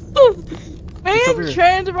 Man,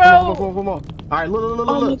 trans, bro. Come on. All right, look.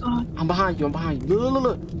 Oh my God. I'm behind you.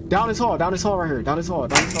 Look. Down this hall right here. Down this hall.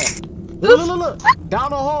 Look.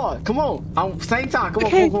 Down the hall. Come on. Same time. Come on.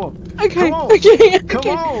 Okay. Come on. Okay. Come on. Okay. Come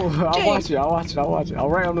on. I'll watch it. I'm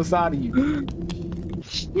right on the side of you.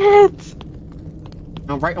 Shit.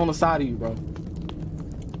 I'm right on the side of you, bro.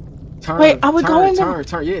 Turn. Wait, are we going Turn.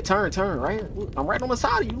 Yeah, turn. Right here. Look, I'm right on the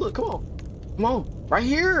side of you. Look, come on. Right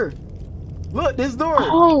here. Look, this door.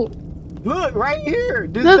 Oh. Look, right here.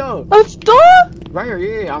 This door. This door? Right here,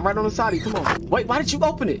 yeah. I'm right on the side of you. Come on. Wait, why did you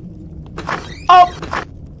open it? Oh.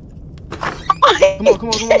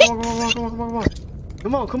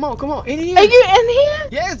 Come on. In here. Are you in here?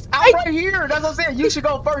 Yes, I'm right here. That's what I'm saying. You should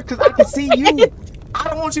go first because I can see you. I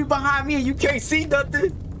don't want you behind me and you can't see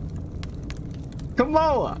nothing. Come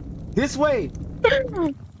on. This way.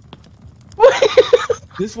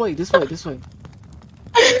 This way.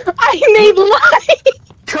 I need light.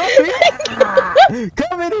 Come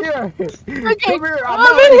in here. Okay. Come here.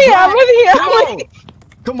 I'm in here.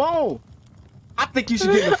 Come on. I think you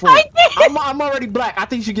should get in the front. I'm already black. I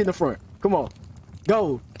think you should get in the front. Come on.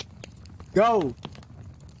 Go.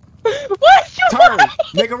 What's your Turn.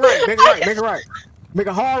 Make a right. Make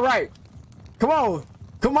a hard right. Come on.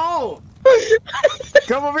 Come over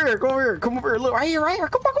here. Look, right here.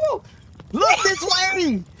 Come on. Look this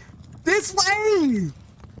way. This way.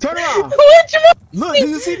 Turn around. Which one? Look, do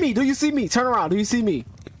you see me? Do you see me? Turn around. Do you see me?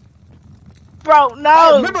 Bro, no.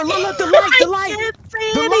 Oh, remember, look, the light, the light. I can't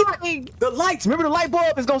see The anything. light. The lights. Remember the light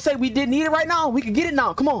bulb is gonna say we didn't need it right now. We can get it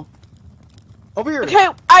now. Come on. Over here. Okay,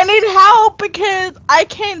 I need help because I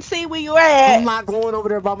can't see where you're at. I'm not going over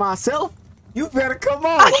there by myself. You better come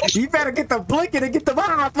on. You better get the blinking and get the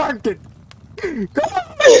eyes working. Come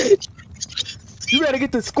on. You better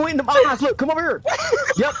get the squinting the eyes. Look, come over here.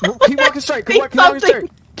 Yep. Keep walking straight. Keep walking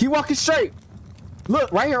straight. Keep walking straight.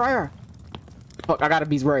 Look, right here, right here. Fuck, I gotta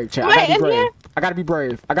be brave, chat. I gotta be brave. I gotta be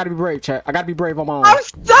brave. I gotta be brave, chat. I gotta be brave on my own. I'm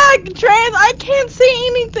stuck, Trans. I can't see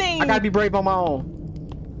anything. I gotta be brave on my own.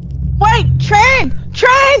 Wait, Trans!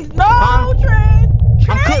 Trans! No, Trans!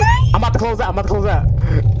 Trans! I'm about to close out. I'm about to close out.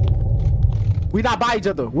 We not by each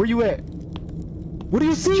other. Where you at? What do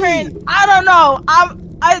you see? Trans, I don't know.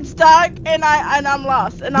 I'm stuck and I'm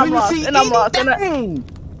lost and I'm lost and I'm lost and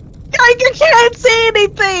I can't see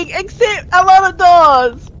anything except a lot of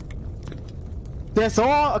doors. That's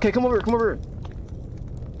all? Okay, come over here. Come over here.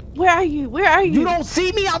 Where are you? Where are you? You don't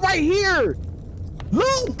see me? I'm right here.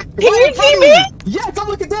 Look. Can you see me? Yes, I'm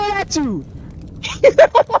looking down at you.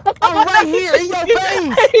 I'm right here in your face.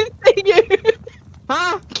 I see you.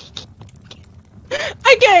 Huh?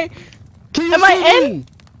 Okay. Can you Am see I in? me?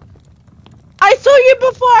 I saw you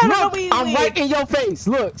before. I don't know Look, where you I'm live. right in your face.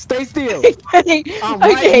 Look, stay still. Okay. I'm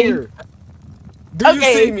right here. Do you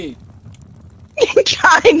see me?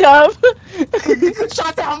 Kind of.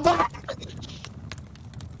 Shut down black.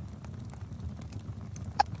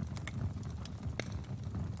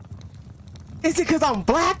 Is it because I'm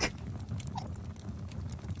black?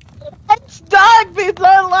 I'm stuck. These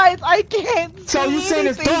no lights. I can't see. So you saying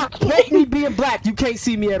it's dark? Let me being black. You can't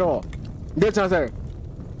see me at all. That's what I'm saying.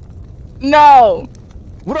 No.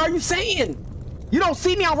 What are you saying? You don't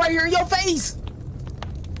see me. I'm right here in your face.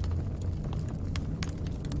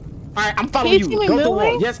 All right, I'm following you. Go through a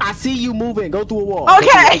wall. Yes, I see you moving. Go through a wall. Okay,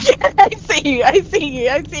 I see you. I see you.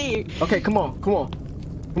 I see you. Okay, come on. Come on.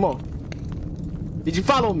 Come on. Did you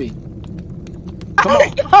follow me? Come on.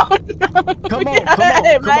 Oh, no. Come on. Come on.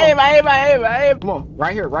 I am. Come on.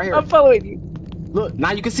 Right here. Right here. I'm following you. Look,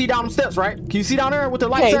 now you can see down the steps, right? Can you see down there with the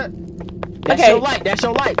light set? That's Okay. your light. That's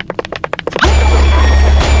your light.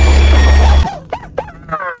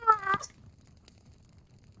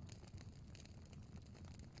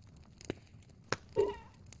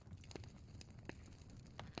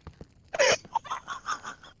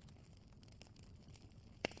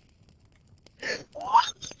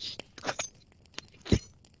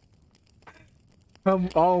 Come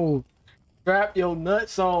on. Strap your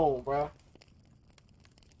nuts on, bro.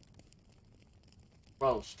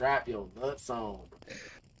 Bro, strap your nuts on.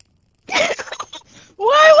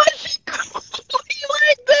 Why would she call you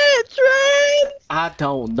like that, Trey? I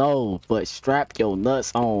don't know, but strap your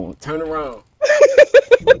nuts on. Turn around.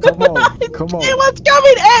 Come on. Come on. She was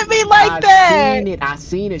coming at me like that. I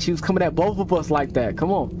seen it. She was coming at both of us like that.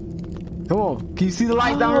 Come on. Come on. Can you see the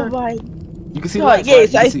light down here? My You can see the God, lights,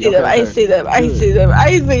 yes, right? I see them. I see them. I see them.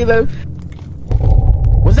 I see them.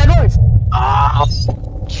 What's that noise? Oh,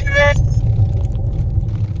 Trey.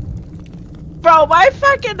 Bro, my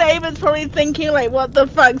fucking name is probably thinking like, what the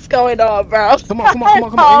fuck's going on, bro? Come on, come on, come on,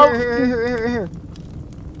 come on. Here.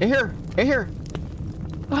 In here. In here.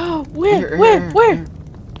 Oh, where?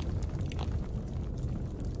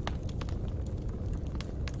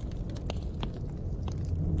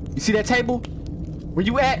 You see that table? Where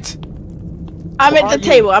you at? I'm at the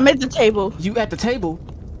table. I'm at the table. You at the table?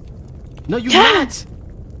 No, you not.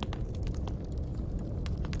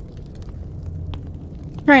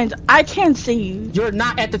 Trans, I can't see you. You're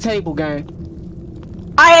not at the table,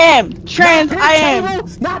 gang. I am. Trans, I am.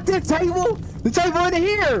 Not this table. The table in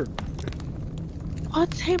here.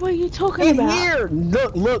 What table are you talking about? In here.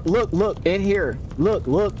 Look. In here.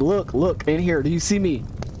 Look. In here. Do you see me?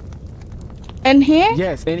 In here?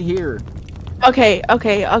 Yes, in here. Okay. You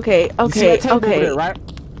see that table over there, right?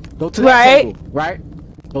 Go to that table, right?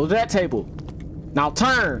 Go to that table. Now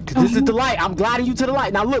turn, cause this is the light. I'm gliding you to the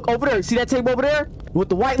light. Now look over there. See that table over there? With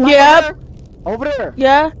the white light over there?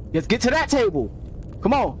 Yeah. Let's get to that table.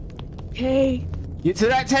 Come on. Okay. Get to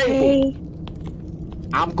that table.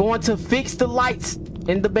 I'm going to fix the lights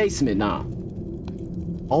in the basement now.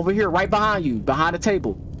 Over here, right behind you, behind the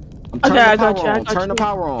table. I'm turning the power on. Turn the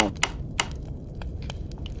power on.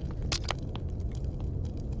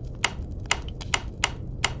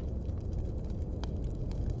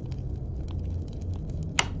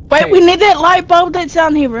 Wait, we need that light bulb that's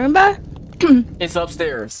down here, remember? It's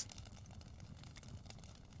upstairs.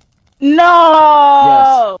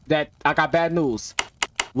 No. Yes. I got bad news.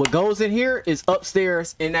 What goes in here is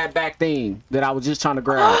upstairs in that back thing that I was just trying to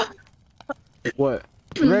grab. What?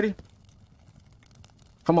 You ready?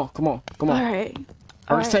 Come on, come on, come on. All right.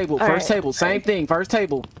 First table, first table, same thing. First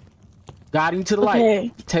table. Guiding to the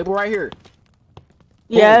light. Table right here.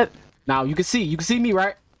 Yep. Boom. Now you can see me,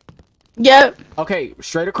 right? Yep. Okay,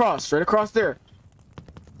 straight across there.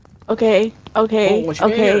 Okay. Okay. Boom,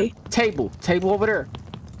 Okay. Table over there.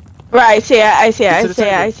 Right. I see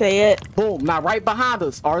it. Boom. Now right behind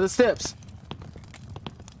us are the steps.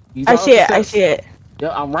 I see it. Yeah,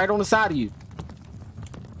 I'm right on the side of you.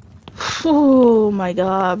 Oh my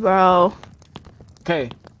god, bro. Okay.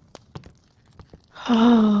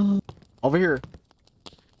 Over here.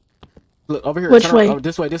 Look, over here. Which Turn way? around. Oh,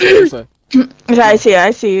 this way.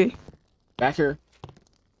 I see you. Back here.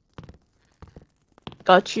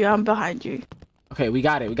 Got you. I'm behind you. Okay, we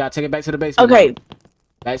got it. We gotta take it back to the basement. Okay.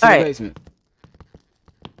 Back to the basement.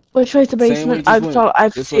 Which way's the basement? I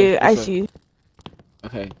see you.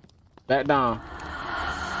 Okay. Back down.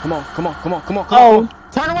 Come on. Oh.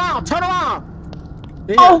 Turn around.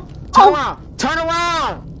 Yeah. Oh. Turn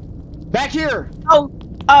around. Back here. Oh,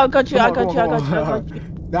 got you. I got you.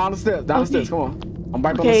 Down the steps. Come on. I'm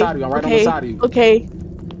right on the side of you. on the side of you. Okay.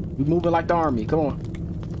 We moving like the army. Come on.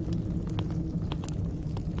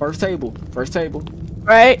 First table.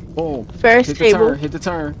 Right. Boom. First table. Hit the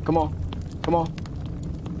turn. Come on.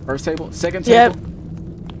 First table. Second table.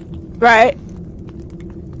 Yep. Right.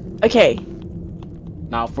 Okay.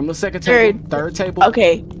 Now from the second table, third table.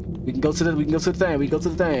 Okay. We can go to the thing.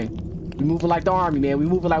 We moving like the army, man. We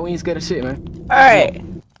moving like we ain't scared of shit, man. All right.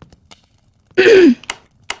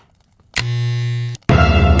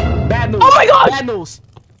 Bad news. Oh my gosh. Bad news.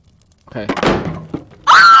 Okay.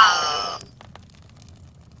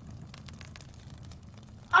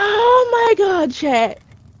 Oh my god, chat.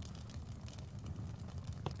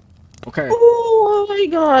 Okay. Oh my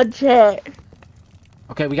god, chat.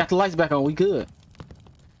 Okay, we got the lights back on. We good.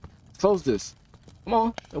 Close this. Come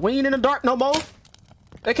on. We ain't in the dark no more.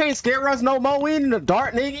 They can't scare us no more. We ain't in the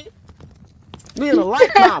dark, nigga. We in the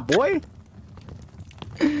light now, boy.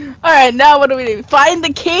 Alright, now what do we do? Find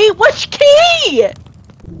the key? Which key?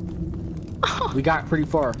 We got pretty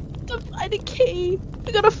far. Find a key.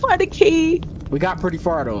 We gotta find a key. We got pretty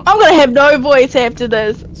far though. I'm gonna have no voice after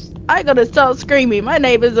this. I gotta start screaming. My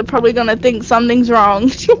neighbors are probably gonna think something's wrong. We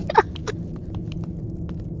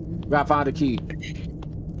gotta find a key.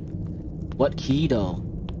 What key though?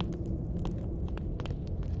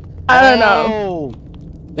 I don't know.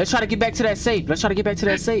 Let's try to get back to that safe. Cause that's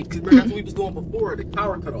what we was doing before. The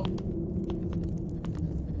power cut off.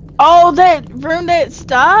 Oh, that room that's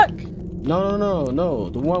stuck? No.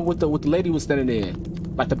 The one with the lady was standing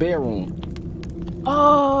in, like the bedroom.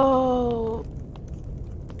 Oh.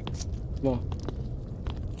 Come on.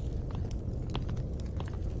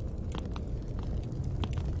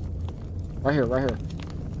 Right here.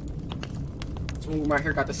 This one right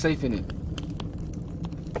here got the safe in it.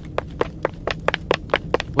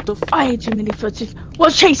 What the f— I hate too many footsteps.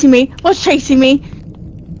 What's chasing me?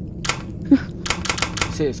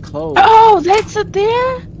 It says closed. Oh, that's it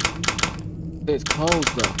there? It's closed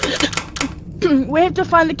though. We have to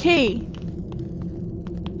find the key.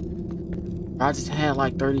 I just had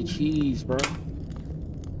like 30 keys, bro.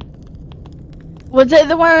 Was it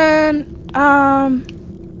the one,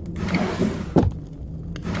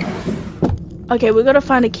 Okay, we gotta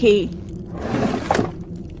find a key.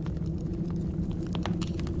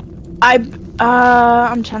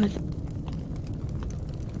 I'm trying to think.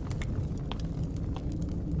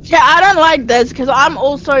 Yeah, I don't like this because I'm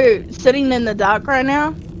also sitting in the dark right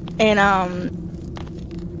now, and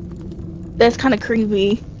that's kind of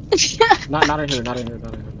creepy. Not in here.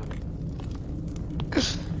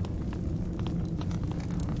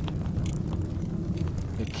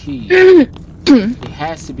 The key. It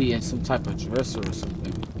has to be in some type of dresser or something.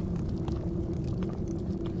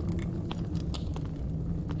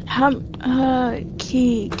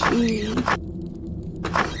 Key.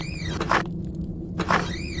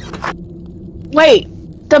 Wait,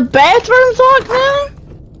 the bathroom's locked now?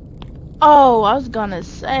 Oh, I was gonna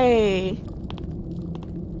say.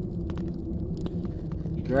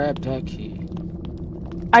 Grab that key.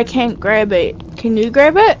 I can't grab it. Can you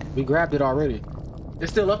grab it? We grabbed it already.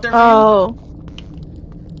 It's still up there for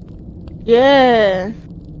you? Yeah.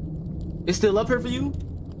 It's still up here for you?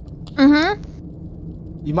 Mm-hmm.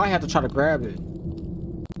 You might have to try to grab it.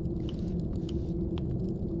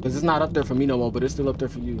 Cause it's not up there for me no more, but it's still up there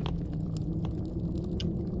for you.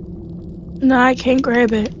 No, I can't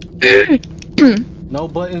grab it. No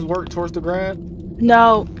buttons work towards the grab?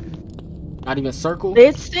 No. Not even circle?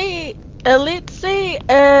 Let's see. let's see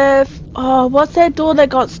if what's that door that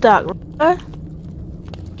got stuck?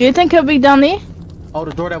 Do you think it'll be down there? Oh,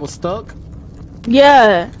 the door that was stuck?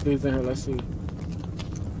 Yeah. He's in here, let's see.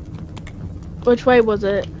 Which way was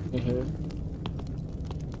it? In here.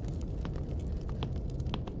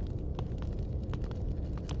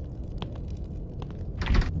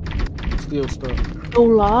 Still stuck.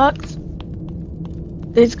 All locked.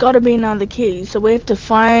 There's got to be another key, so we have to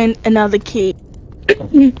find another key.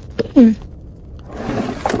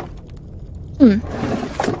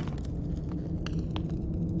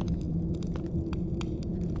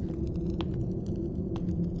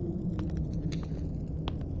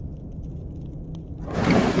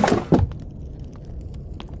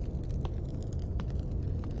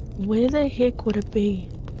 Where the heck would it be?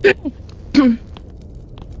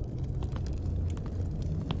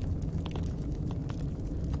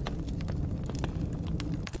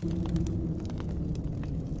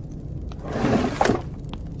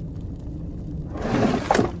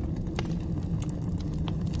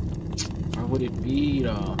 Where would it be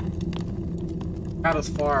though? Got us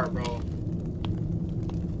far, bro.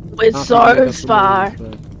 We're so far.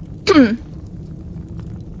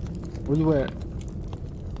 Where you at?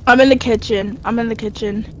 I'm in the kitchen. I'm in the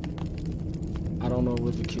kitchen. I don't know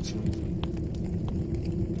where the kitchen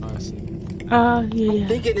is. Oh, I see. Yeah. I'm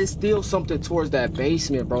thinking it's still something towards that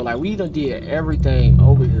basement, bro. Like, we done did everything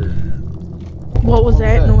over here. What was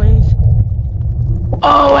that noise?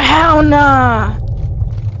 Oh, hell nah!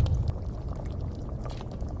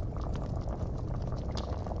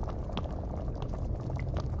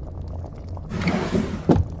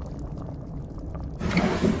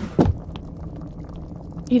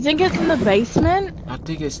 You think it's in the basement? I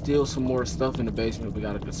think it's still some more stuff in the basement we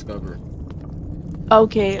gotta discover.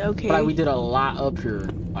 Okay, okay. Like, we did a lot up here.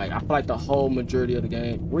 Like, I feel like the whole majority of the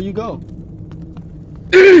game. Where you go?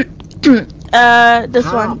 This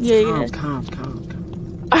Comms, one. Yeah, yeah. Comms.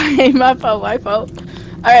 Alright, my fault.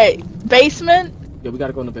 Alright, basement? Yeah, we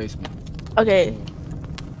gotta go in the basement. Okay.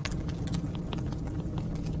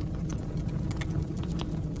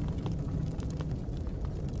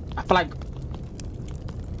 I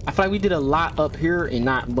feel like we did a lot up here and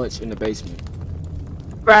not much in the basement.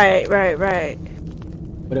 Right.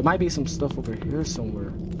 But it might be some stuff over here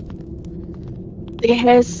somewhere. There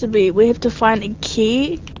has to be. We have to find a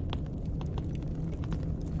key.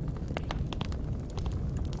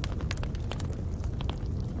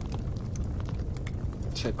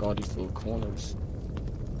 Check all these little corners.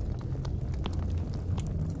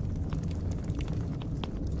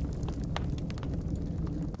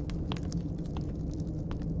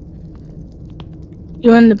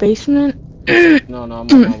 You in the basement? No, I'm on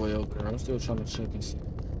my way over there. I'm still trying to check and see.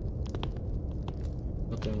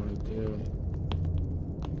 Nothing right there.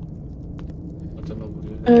 Nothing over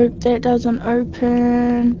there. Oh, that doesn't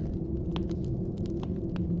open.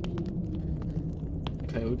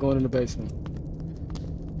 Okay, we're going in the basement.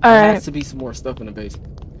 There Alright, has to be some more stuff in the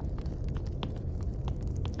basement.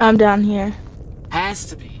 I'm down here. Has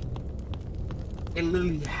to be. It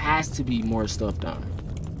literally has to be more stuff down here.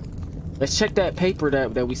 Let's check that paper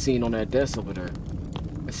that we seen on that desk over there.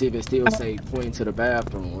 Let's see if it still say pointing to the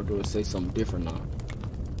bathroom, or do it say something different now?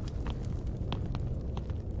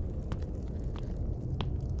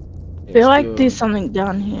 I feel like there's something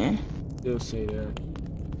down here. Still say that.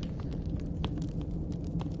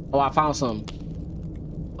 Oh, I found something.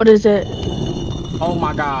 What is it? Oh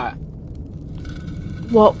my god.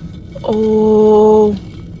 What? Oh.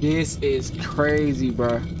 This is crazy,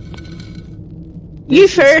 bro. You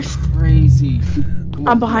first. Crazy. Come on,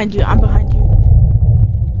 I'm behind you. I'm behind you.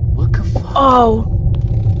 What the fuck? Oh.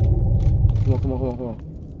 Come on.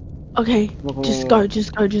 Okay. Come on, Just come go. on.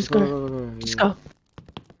 Just go. Just go. Just go.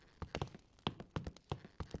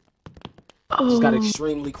 Oh. Just got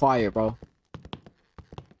extremely quiet, bro.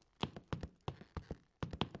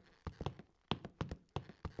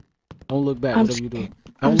 Don't look back. I'm Whatever you do. scared.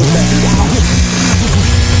 Don't look back.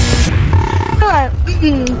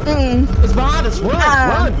 It's behind us.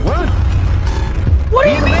 Run. What do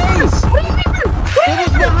you mean? What do you mean? It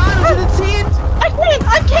was behind us. You didn't see it? I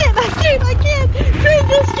can't. Trent,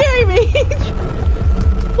 you're scaring me.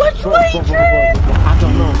 Which way, Trent? I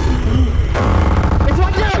don't know. It's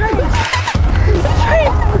right there.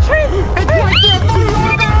 Trent. It's right there.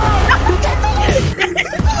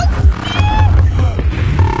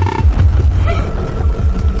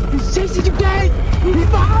 He's chasing you, gang. He's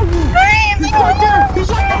behind you. He's right there.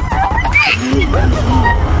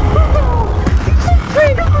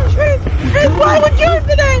 Trent.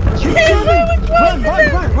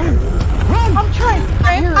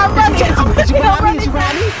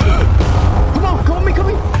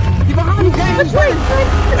 He's behind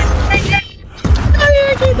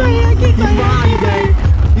you, gang.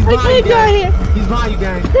 He's behind you, gang. He's behind you, gang. He's behind you,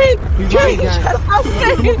 gang.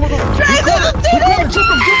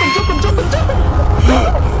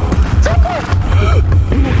 Jump him.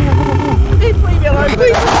 Please leave me alone,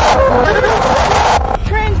 please.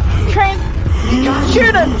 Train.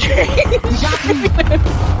 Shoot him, Train. He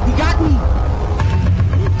got me.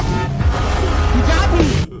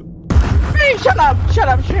 Train, shut up. He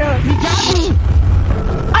got me.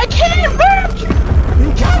 I can't move. He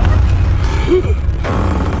got me.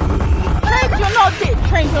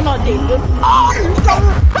 Train, you're not dead.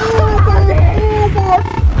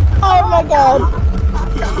 Oh my god.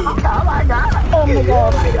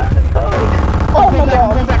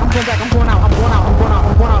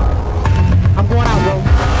 I'm going out, bro.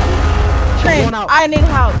 Train, out. I need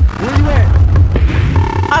help. Where you at?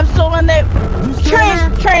 I'm still in there. You still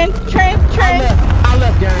Train. I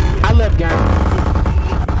left, gang.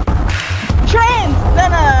 Train! No,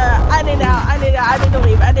 I need out. I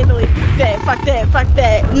need to leave. Fuck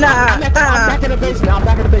that. Nah. I'm back in the basement.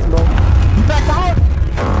 Bro. You backed out?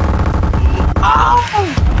 Oh!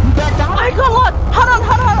 You backed out? I got lost. Hold on.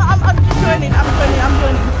 I'm just joining. I'm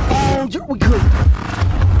joining. Oh, we good.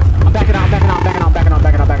 I'm backing out. I'm backing out.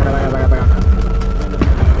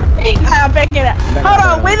 Hold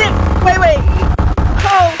on. Wait.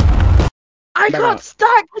 Oh. I got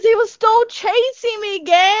stuck because he was still chasing me,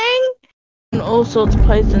 gang. In all sorts of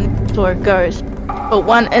places where it goes. But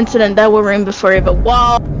one incident that will remember forever.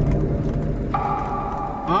 Wow.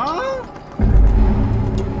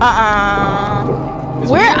 Huh?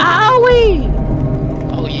 Where are we?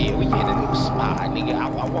 Oh yeah, we in a new spot, nigga. I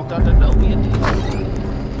walked out the door.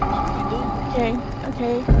 Okay.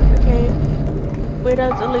 Where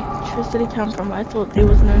does electricity come from? I thought there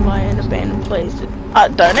was no light in abandoned places.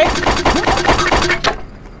 Don't it?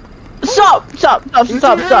 Stop! I'm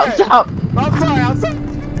sorry. Stop.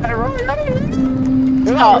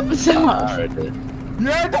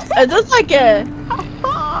 Is this like a...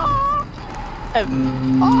 I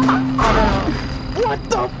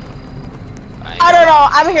don't know.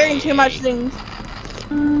 I'm hearing too much things.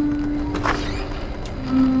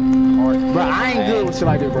 Bro, I ain't good with shit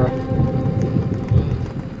like that, bro.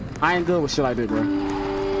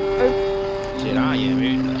 Shit, I am,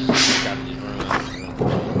 man. Gotta just run.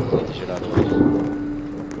 Get the shit out of the way.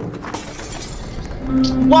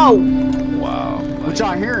 Whoa! Wow. What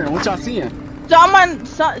y'all hearing? What y'all seeing? Something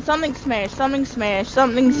smashed. Might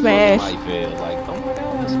feel like, oh my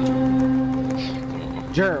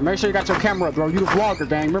god. Jared, make sure you got your camera up, bro. You the vlogger,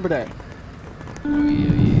 gang. Remember that. Oh,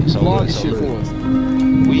 yeah. So Vlog this shit for us.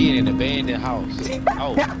 We in an abandoned house.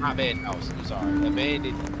 Oh, not abandoned house. I'm sorry.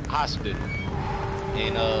 Abandoned hospital.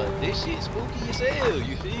 And this shit spooky as hell.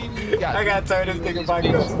 You feel me? I gotta turn this nigga back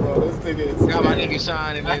up, bro. This nigga is. Got my nigga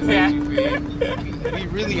shining. You feel me? We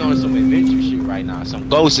really on some adventure shit right now. Some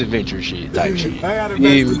ghost adventure shit type shit. I gotta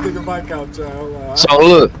mess this nigga back out, y'all. So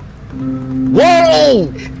look. Whoa!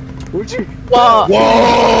 Whoa!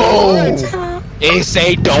 It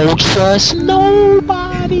say don't trust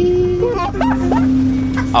nobody.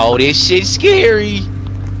 Oh, this shit's scary.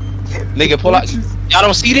 Nigga, pull out. Y'all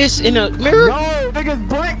don't see this in the mirror? No, nigga's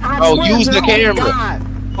blank. Oh, use the camera.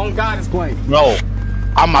 On God, it's blank. Bro,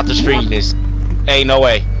 I'm about to stream this. Ain't no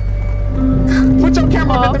way. Put your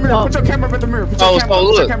camera up in the mirror. Put your camera up in the mirror. Put your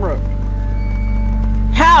camera up.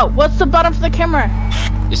 How? What's the button for the camera?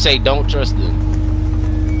 It say don't trust them.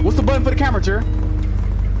 What's the button for the camera, Jer?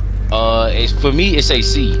 It's for me. It say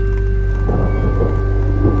C.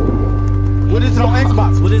 What is it on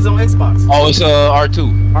Xbox? Oh, it's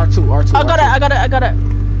R2. R2. I got it.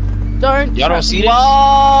 Don't. Y'all don't see this?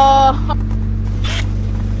 Whoa.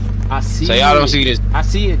 I see. So y'all don't see this? I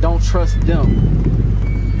see it. Don't trust them.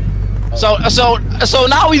 So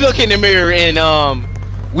now we look in the mirror and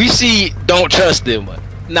we see don't trust them.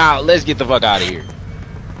 Now let's get the fuck out of here.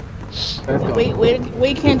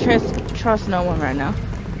 We can't trust no one right now.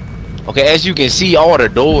 Okay, as you can see, all the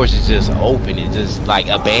doors is just open. It's just like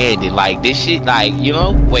abandoned. Like this shit, like, you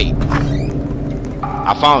know. Wait,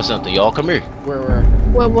 I found something, y'all. Come here. Where?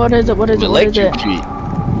 What is it? Electric shit.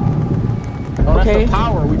 Oh, that's the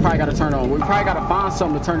power. We probably gotta turn on. We probably gotta find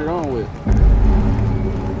something to turn it on with.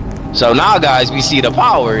 So now, guys, we see the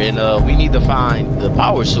power, and we need to find the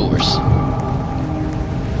power source.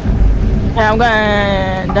 Okay, I'm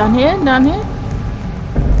going down here.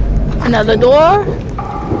 Another door.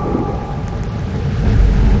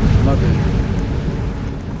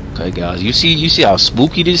 Okay, guys, you see how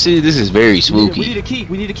spooky this is? This is very spooky. We need a key.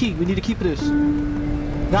 We need a key for this.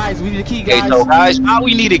 Guys, we need a key, guys. Okay, so guys, now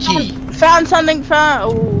we need a key. Found something.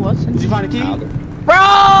 Oh, what's in Did you find a key?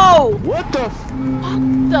 Bro! What the? The Oh,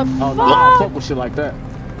 no, I don't fuck? fuck with shit like that.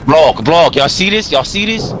 Vlog, y'all see this? Y'all see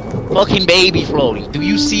this? Fucking baby floating. Do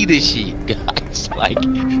you see this shit, guys? Like,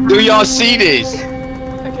 do y'all see this?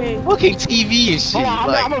 Okay. Fucking TV and shit. Hold on,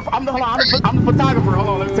 Like, I'm the photographer. Hold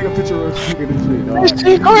on, let me take a picture of this shit, dog. this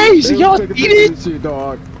shit crazy. Y'all Take a see picture of this? this shit,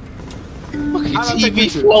 dog. Fucking I'll take a TV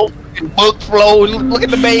picture. floating, book floating. Look at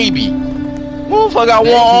the baby. Motherfucker got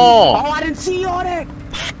one Oh, arm. I didn't see all that.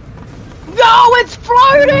 Yo, it's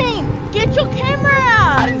floating! Get your camera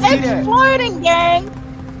out! I didn't see It's that. floating, gang!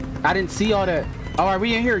 I didn't see all that. All right,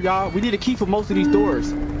 we in here, y'all. We need a key for most of these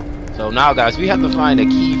doors. So now, guys, we have to find a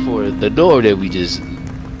key for the door that we just.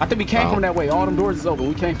 I think we came from that way. All them doors is open.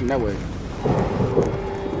 We came from that way.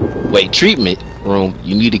 Wait, treatment room.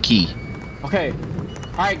 You need a key. Okay.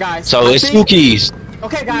 All right, guys. So it's 2 keys.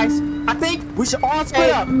 Okay, guys. I think we should all split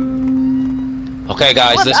up. Okay,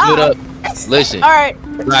 guys, What's let's split up? up. Listen, Alright,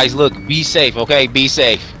 guys, look, be safe, okay? Be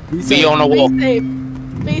safe. Be safe. Be on the be wall. safe.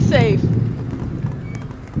 Be safe.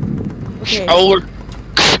 Okay. Over.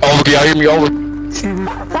 Over. Can y'all hear me? Over. Over.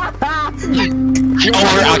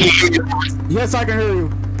 I can hear you. Yes, I can hear you.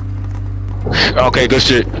 Okay, good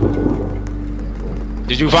shit.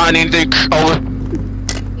 Did you find anything? Over.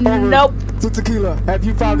 Nope. To tequila. Have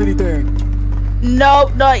you found anything?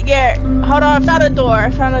 Nope, not yet. Hold on, I found a door.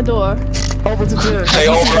 I found a door. Over to Jared. Hey,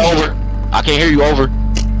 over. I can't hear you. Over.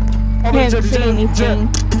 Can't see anything.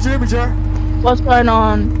 Did you hear me, Jared? What's going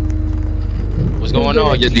on? What's going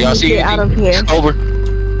on? Do y'all see Get out of anything? here. Over.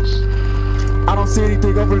 I don't see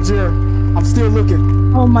anything. Over to Jared. I'm still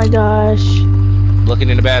looking. Oh my gosh. Looking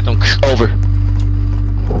in the bathroom. Over.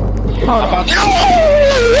 Hold on.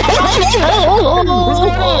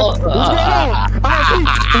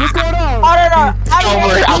 What's going on? I don't know.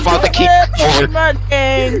 Over. I found the key. Over.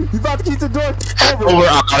 You about to keep the door? Over.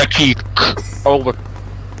 I got a key. Over.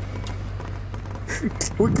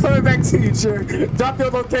 We're coming back to you, Jared. Drop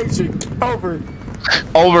your location. Over.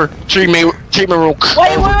 Over. Treatment room.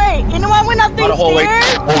 Wait. Anyone went up Out the hallway. these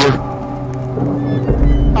stairs? Over.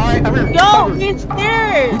 Alright, I'm here. Yo, Over. these We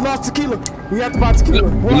stairs. lost tequila. We have to buy tequila.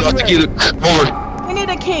 We Where lost you at? tequila. Over. We need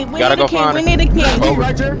a key. We Gotta need a go key. find We it. need a key. Key, Over.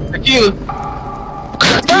 right, Jared? Tequila. No,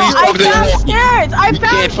 Please, I over there. found stairs. I We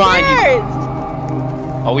found can't find you. stairs.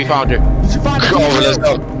 Oh, we found her. Did you find the key? Over. Let's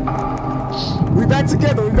go. We back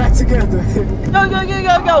together. We back together.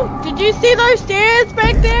 Go. Did you see those stairs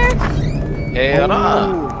back there? Hell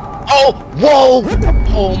nah. Oh, whoa!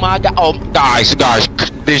 Oh my god! Oh, guys,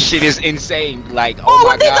 this shit is insane! Like, oh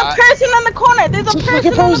my There's god! a person in the corner. There's a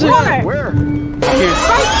person in the corner. Where? Right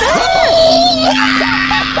there.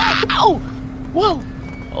 Oh, whoa!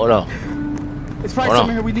 Hold on. It's probably Hold on.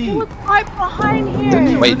 something here we It need. was right behind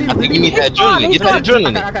here. Wait, I think you need that adrenaline. Get that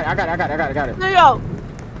adrenaline. I got it. There you go.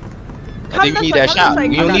 I think you need that shot.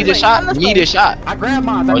 You don't need a shot. You need a shot. I grabbed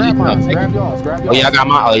mine. Oh, you Grab got- yours. Oh yeah, I got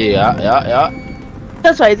my. Oh yeah.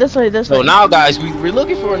 This way. So now, guys, we're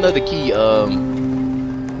looking for another key. I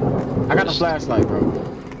got a flashlight, bro.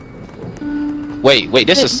 Wait.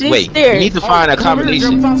 This is These wait. stairs. We need to find a Over here,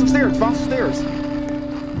 combination. Found some stairs.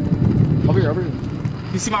 Over here.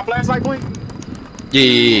 You see my flashlight, boy?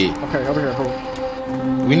 Yeah. Okay, over here.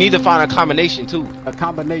 Hold. We need to find a combination too. A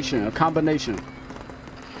combination.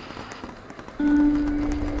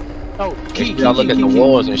 Oh, key. Y'all look at the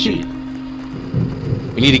walls and shit.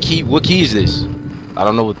 We need a key. What key is this? I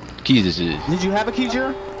don't know what key this is. Did you have a key,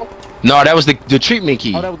 Jared? No, that was the treatment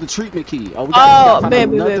key. Oh, that was the treatment key. Oh, we Oh, gotta find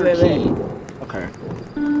baby. another key. Okay.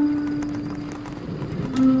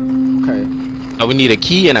 So we need a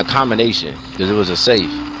key and a combination because it was a safe.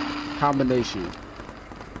 Combination.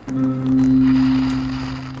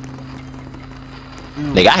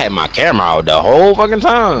 Nigga, I had my camera out the whole fucking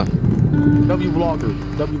time. W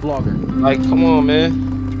vlogger. Like, come on, man.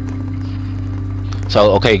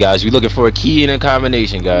 So, okay, guys, we're looking for a key and a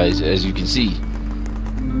combination, guys, as you can see.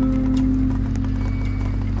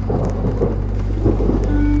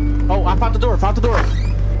 Oh, I found the door. Found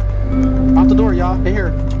the door, y'all. In here.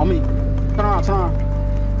 On me. Turn around.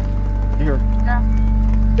 In here.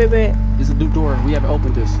 Baby. There's a new door. We haven't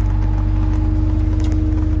opened this.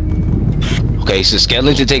 Okay, so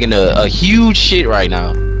Skeleton taking a huge shit right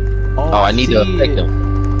now. Oh, I need to affect him.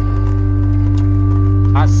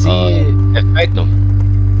 I see it. Affect him.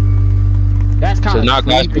 That's kind So of now,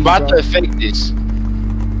 guys, we're about to affect this.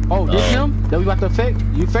 Oh, this him? That we about to affect?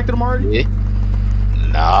 You affected him already? Yeah.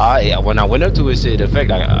 Nah, yeah, when I went up to it, it said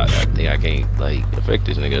affect. I think I can't, like, affect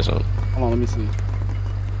this nigga or something. Hold on, let me see.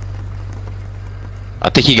 I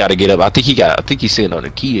think he gotta get up. I think he's sitting on the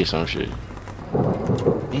key or some shit.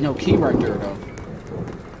 Ain't no key right there, though.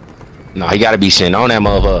 No, he gotta be sitting on that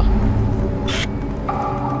motherfucker.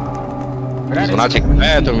 When I checked the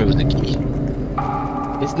bathroom, it was the key.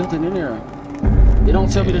 It's nothing in there. It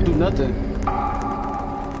don't tell me to do nothing.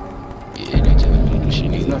 Yeah, they tell me to do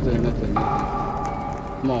shit. Nothing.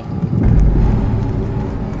 Come on.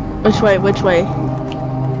 Which way?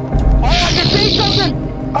 Oh, I can see something!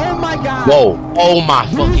 Oh my god! Whoa! Oh my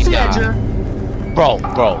fucking god! Bro.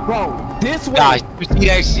 Bro, this way. Guys, you see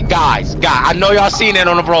that shit? Guys, I know y'all seen that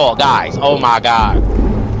on the brawl, guys. Oh my god.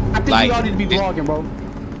 I think we all need to be vlogging, bro.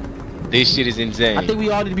 This shit is insane. I think we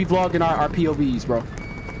all need to be vlogging our POVs, bro.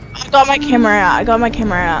 I got my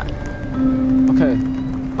camera out. Okay.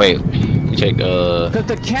 Wait, you check, Cause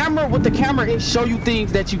the camera, with the camera, it show you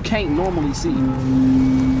things that you can't normally see.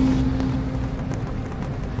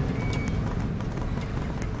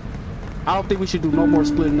 I don't think we should do no more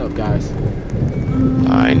splitting up, guys.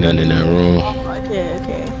 Ain't nothing in that room.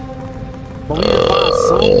 Okay. But we can find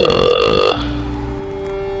somewhere.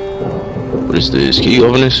 What is this? Can you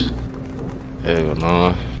open this? Hell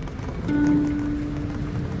no.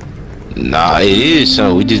 Nah, it is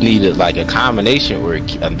something. We just need like a combination where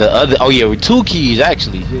the other. Oh yeah, with 2 keys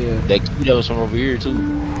actually. Yeah. That key that was from over here too.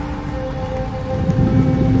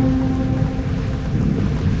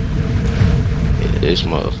 Yeah, this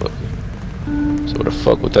motherfucker. So where the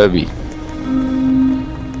fuck would that be?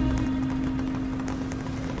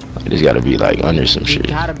 It's gotta be like under some shit. It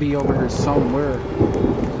gotta be over here somewhere.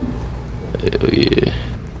 Hell yeah.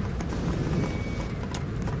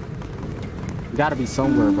 Gotta be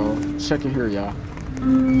somewhere, bro. Check it here, y'all.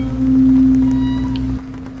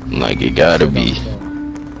 Like it gotta be.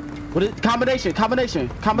 What is combination?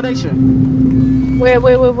 Where?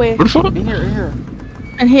 What the fuck? In here.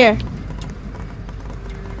 In here.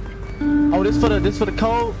 Oh, this for the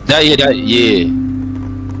code? Yeah.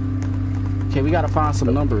 Okay, we gotta find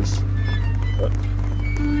some numbers.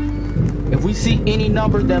 If we see any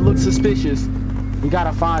number that looks suspicious, we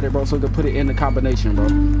gotta find it, bro, so we can put it in the combination, bro.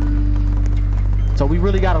 So we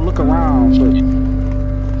really gotta look around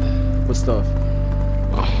for stuff.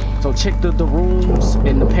 So check the rooms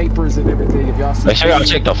and the papers and everything. If y'all see, make sure y'all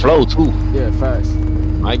check the flow too. Yeah, facts.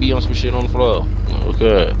 Might be on some shit on the floor.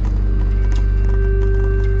 Okay.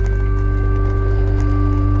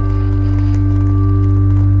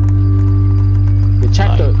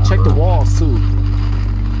 Yeah, check the walls too.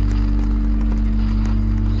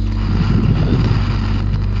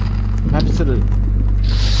 What happens to the?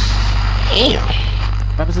 Damn.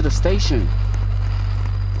 What happens to the station?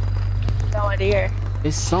 No idea.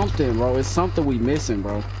 It's something, bro. It's something we missing,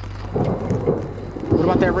 bro. What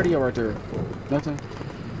about that radio right there? Nothing?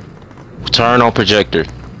 Turn on projector.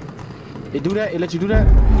 It do that? It let you do that?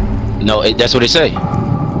 No, that's what it say.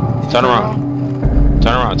 Turn around.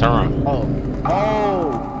 Oh.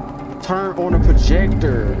 Turn on the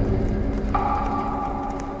projector.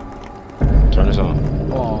 Turn this on.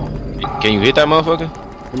 Oh. Can you hit that motherfucker?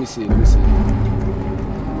 Let me see. Then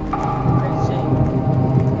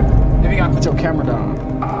we gotta put your camera down.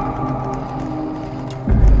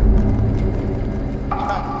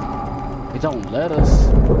 It don't let us.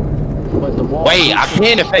 But the wall. Wait, I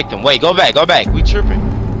can't affect him. Wait, go back. We tripping.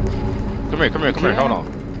 Come here. Hold on.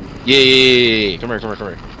 Yeah. Come here.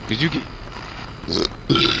 Cause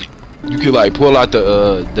you can like pull out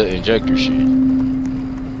the injector shit.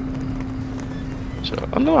 So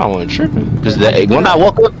I know I wasn't tripping. Cause when I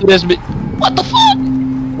walk up to this bit, what the fuck?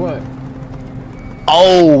 What?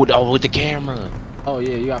 Oh, with the camera. Oh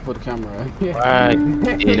yeah, you gotta put the camera right. Right.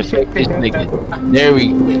 In effect, this nigga. There we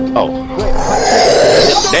go.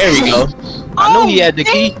 I knew he had the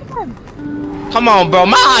key. Come on, bro.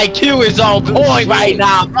 My IQ is on point right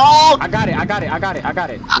now, bro. I got it. I'm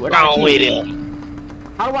going with it.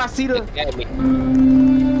 How do I see the?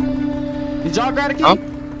 Did y'all grab the key? Huh?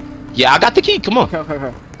 Yeah, I got the key. Come on.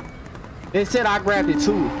 Okay. They said I grabbed it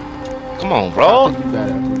too. Come on, bro. I think you got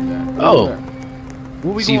it. Oh.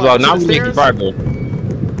 Where we See, going? well, now we Upstairs? making progress.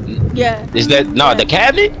 Yeah. Is that the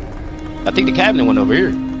cabinet? I think the cabinet went over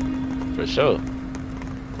here. For sure.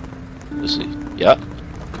 Let's see. Yep.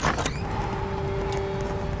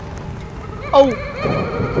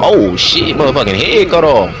 Oh shit, motherfucking head cut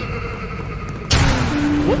off.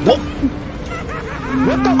 What?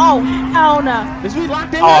 Oh, hell no. Is we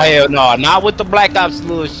locked in? Oh hell no, not with the Black Ops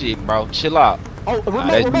little shit, bro. Chill out. Oh,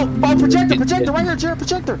 remote. Oh, projector right here, Jared,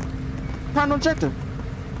 projector. Turn on projector.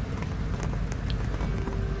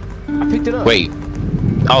 I picked it up. Wait.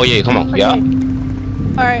 Oh yeah, come on. Okay. Yeah.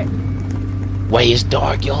 Alright. Wait, it's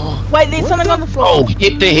dark, y'all. Wait, there's something on the floor. Oh,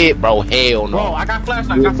 hit the hit, bro. Hell no. Bro, I got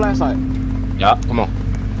flashlight. Yeah, come on.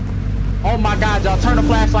 Oh my god, y'all, turn the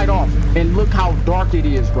flashlight off. And look how dark it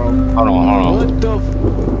is, bro. Hold on. What the?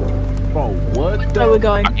 Bro, what the?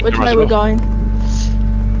 Which way we're going?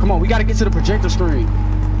 Come on, we gotta get to the projector screen.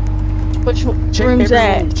 Which room's every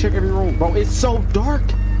that? room, check every room, bro. It's so dark.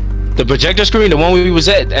 The projector screen, the one we was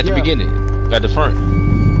at the beginning, at the front.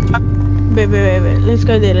 Wait. Let's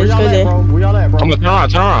go there. Let's go there. Bro? Where y'all at, bro? Turn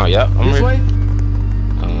around. Yeah, I'm this ready. way?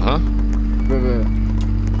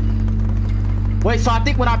 Wait, so I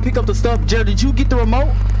think when I pick up the stuff, Jared, did you get the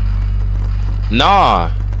remote? Nah,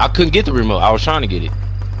 I couldn't get the remote. I was trying to get it.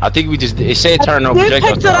 I think it said turn on projector.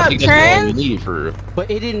 Picked it up, I think that's all we Trendz. needed for real. But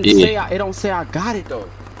it didn't say. It don't say I got it though.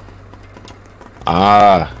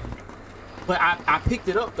 Ah. But I picked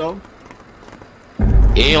it up though.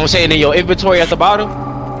 You don't say it in your inventory at the bottom?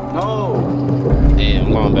 No. Damn,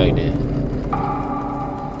 I'm going back there.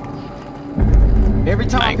 Every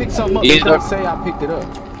time I pick something up, it don't say I picked it up.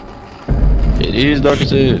 It is dark as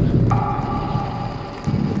hell.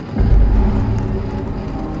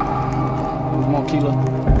 Come on, Keela.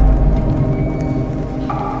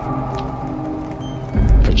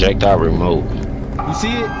 Projectile remote. You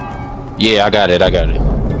see it? Yeah, I got it. Coming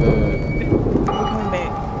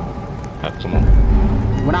back. Come on.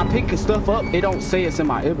 When I pick the stuff up, it don't say it's in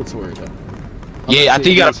my inventory though. Yeah, I think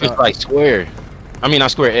you gotta pick like square. I mean,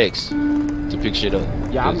 not square X to pick shit up.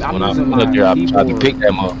 Yeah, I'm when using I up there, I tried to keyboard. pick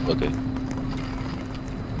that motherfucker.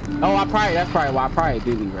 Oh, that's probably why I probably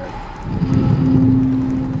didn't, right?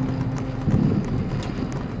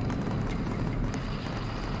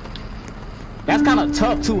 That's kind of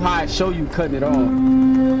tough too, how I show you cutting it off.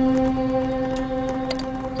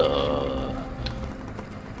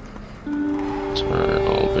 Turn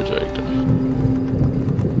on projector.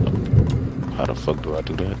 How the fuck do I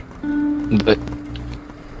do that? But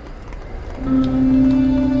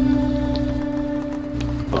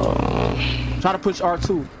Try to push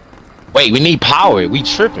R2. wait, we need power. We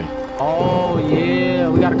tripping. Oh yeah,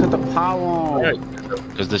 we gotta cut the power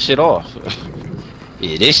on. Cause the shit off.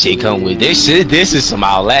 Yeah, this shit come with this shit. This is some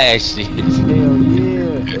outlast shit. Hell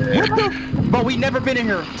yeah. Bro, we never been in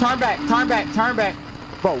here. Turn back.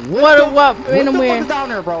 Bro, what the fuck is down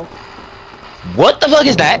there, bro? What the fuck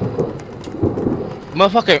is that?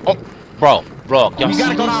 Motherfucker. Oh, bro. Y'all We see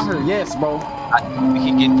gotta go this? down here. Yes, bro. We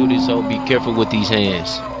can get through this, so be careful with these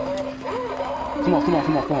hands. Come on.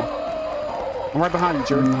 I'm right behind you,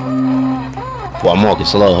 Jerry. Well, I'm walking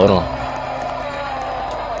slow. Hold on.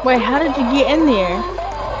 Wait, how did you get in there?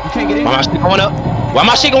 You can't get in. Why my shit going up? Why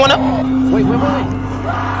my shit going up? Wait. Why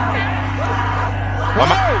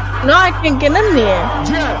my... No, I can't get in there.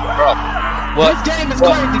 Jerry, Bro. What? this game is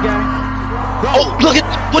crazy, gang. Bro, Oh, look at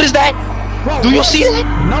what is that? bro, Do you see that?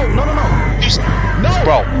 No. No,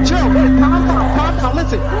 Bro. Chill, wait, calm down,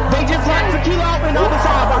 listen. They just locked Tequila out in the other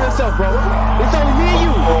side by herself, bro. It's only me and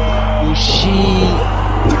you. Oh shit.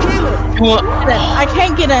 Tequila. You want I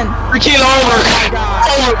can't get in. Tequila over?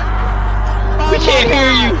 Over. We can't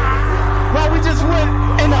hear you. Bro, we just went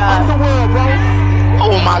in the underworld, bro.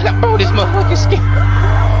 Oh my god, bro, this motherfucker scared.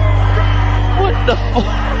 What the fuck?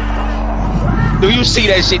 Do you see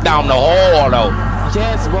that shit down the hall though?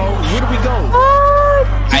 Yes, bro. Where do we go?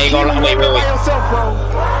 I ain't gonna lie. Wait. By yourself, bro.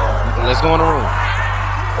 Let's go in the room.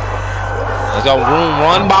 Let's go room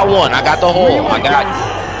one by one. I got the hall. I got you.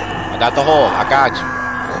 I got the hall. I got you.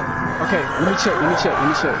 Okay, let me check.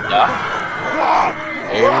 Yeah.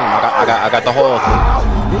 Every room. I got the hall.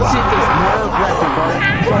 This shit is nerve-wracking, bro.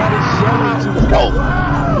 Bro.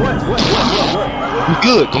 What? You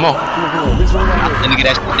good? Come on. This one right here. And nigga,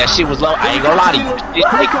 that shit was low. I ain't gonna lie to you. You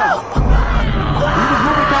was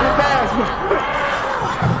moving kind of fast, bro.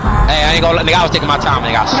 Hey, I ain't gonna lie. Nigga, I was taking my time,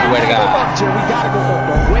 nigga. I swear to God. Jerry, we gotta go up,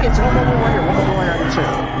 bro. Wait, it's one more right here.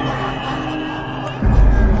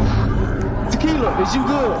 Tequila, is you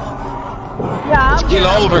good? Yeah, I'm Get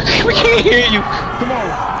over. We can't hear you. Come on.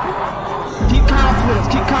 Keep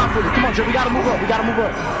confident. Come on, Jerry, we gotta move up.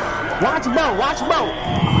 Watch bro.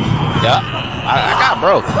 Yeah. I got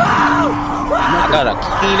bro. I got a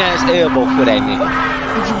clean ass elbow for that nigga.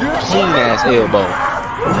 Did you hear that? Clean ass elbow.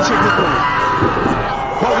 This shit is good.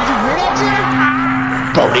 Bro, did you hear that shit?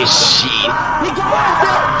 Bro, this shit. He got out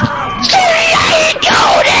there.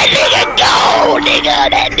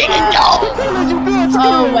 That nigga go. You good,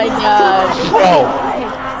 Tequila? Oh my god. Bro.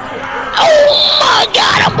 Oh my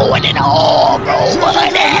god, I'm going in the hall, bro. What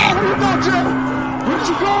Where that? you go, Jerry? Where did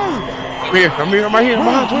you go? I'm right here. Come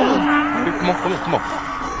on. Come on.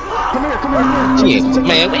 Come here. Shit,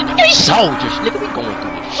 man, we soldiers. Nigga, we going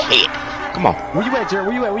through this shit. Come on. Where you at,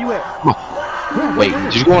 Jerry? Where you at? Come on. Wait,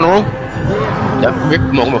 did you go in the room? Yep.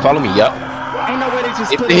 Come on, follow me. Yup. Ain't no way they just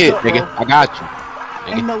It's split the us hit, up, nigga. bro. I got you.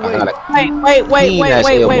 Ain't no Nigga, I way. got it. Wait. What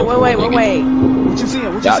you seeing?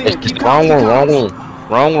 Yeah, it's the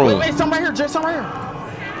wrong room. Wait, some right here, Jerry, some right here.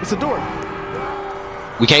 It's a door.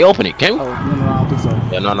 We can't open it, can we? Oh, no, I don't think so.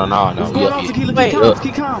 Yeah, no. What's going on, Tequila? Wait.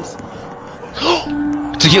 Keep calm.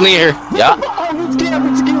 Tequila in here. Yeah. Oh, Tequila.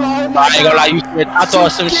 I ain't gonna lie, I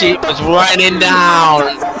thought some shit was running down.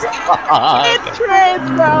 It's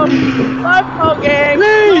Trendz, bro. Let's go, gang.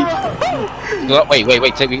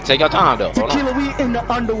 Wait. Take your time, though. Hold Tequila, on. we in the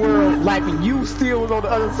underworld. Like, you still was on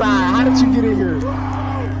the other side. How did you get in here?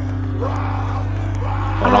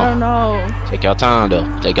 I don't know. Take your time, though.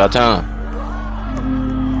 Take your time.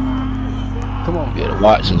 Come on. You gotta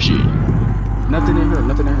watch some shit. Nothing in here.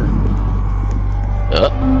 Nothing in here.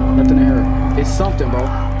 Nothing in here. It's something, bro.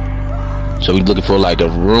 So we looking for like a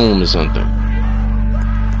room or something.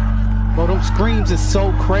 Bro, them screams is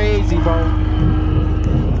so crazy, bro.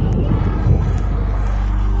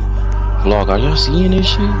 Vlog, are y'all seeing this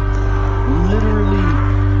shit? Literally.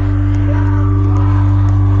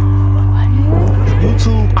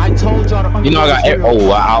 YouTube, I told y'all to. You know I got.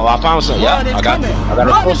 I found something. Yeah, I got a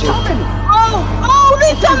poster. Oh,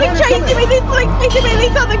 there's something chasing me. There's something chasing me.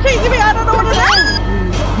 There's something chasing me. I don't know what it is.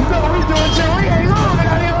 You know what he's doing, Jerry? Hey, look,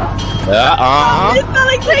 Yeah, There's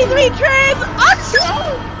something chasing me, Trendz.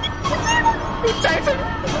 he's chasing me.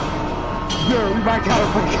 Girl, we might gotta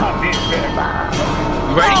click on this, man.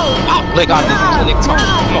 you ready? Click on this.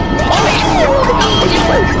 Come on.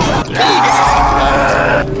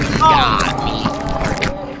 Got me.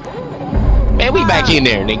 Man, we back in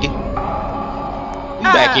there, nigga. We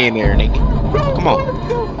back in there, nigga. Come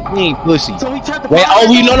on. We ain't pussy. So he turned the Wait, no.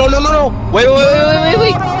 Wait.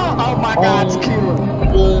 Oh my God, Tequila.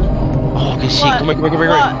 Oh, good shit. Come here. Wait,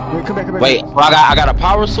 come back. Wait, well, I got a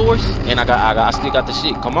power source and I still got the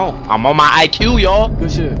shit. Come on. I'm on my IQ, y'all.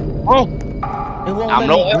 Good shit. Come on. It won't I'm let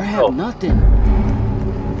no me grab nothing.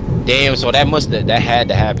 Damn, so that had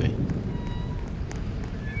to happen.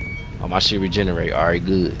 Oh, my shit regenerate. Alright,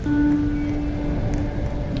 good.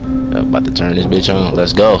 I'm about to turn this bitch on.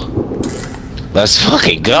 Let's go. Let's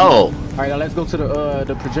fucking go. Alright, now let's go to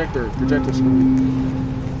the projector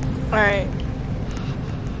screen. Alright.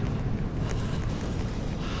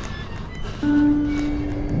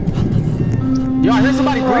 Y'all hear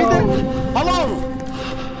somebody breathing? Hello?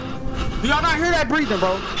 Do y'all not hear that breathing,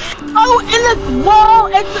 bro? Oh, in this wall.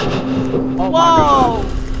 It's Oh my whoa.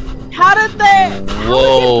 How did they?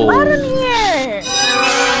 Whoa. How did it get in here?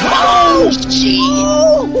 Oh,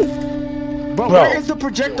 shit. Bro, where is the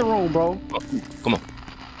projector room, bro? Come on.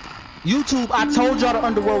 YouTube, I told y'all the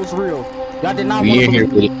underworld was real. Y'all did not want We to in here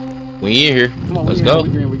believe. with it. We in here. Come on, Let's go. We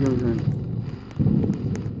in.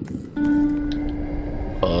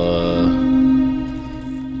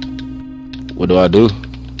 What do I do?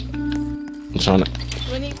 I'm trying to.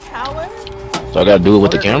 We need power. So I gotta do it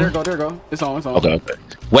with the camera? There you go. It's on. Okay.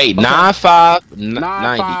 Wait, 9590.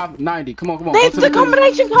 9590. Come on. There's the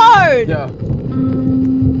combination card. Yeah.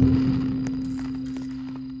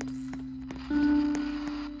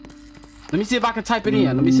 Let me see if I can type it in.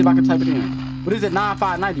 What is it?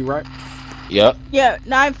 9590, right? Yep. Yeah,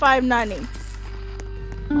 9590.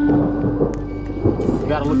 You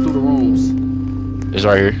gotta look through the rooms. It's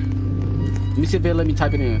right here. Let me see if they'll let me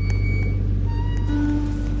type it in.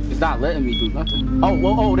 It's not letting me do nothing.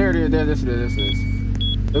 Oh, there it is. There it is.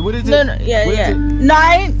 Wait, what is it? No, yeah. What is it?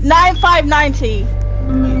 9590.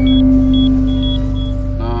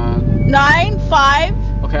 95.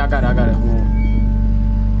 Okay, I got it. Hold on.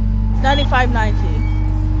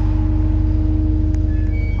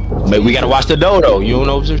 9590. But we gotta watch the door though. You don't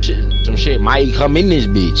know some shit might come in this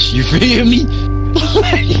bitch. You feel me?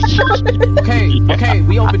 Okay,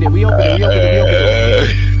 we opened it.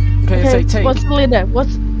 Okay, say take. What's the lid there?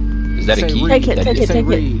 Is that a key? Take it.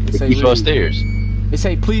 The key for upstairs. It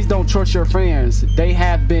say, please don't trust your friends. They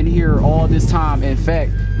have been here all this time. In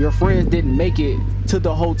fact, your friends didn't make it to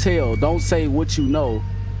the hotel. Don't say what you know.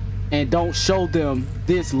 And don't show them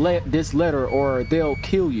this letter or they'll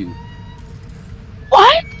kill you.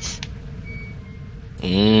 What?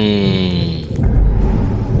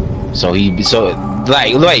 So wait,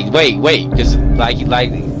 cause like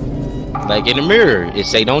in the mirror, it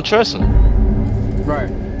say don't trust him. Right.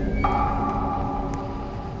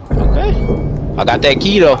 Okay. I got that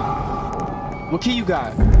key though. What key you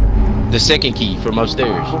got? The second key from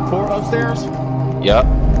upstairs. For upstairs? Yep.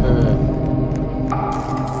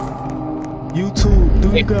 YouTube, do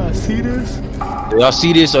you guys see this? Y'all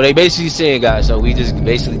see this? So they basically saying, guys, so we just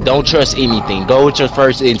basically don't trust anything. Go with your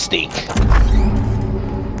first instinct.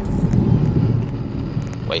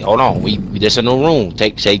 Wait, hold on. We just in the room.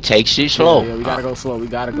 Take shit slow. Yeah, we gotta go slow.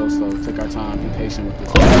 Take our time. Be patient with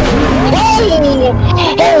this.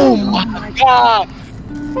 Oh my god!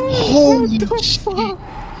 Holy shit,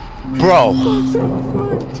 bro!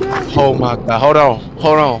 Oh my god! Hold on.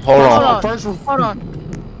 First, hold on.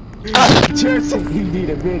 Jersey, he need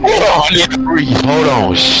a minute. Hold on, let's breathe. Hold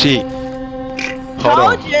on, shit.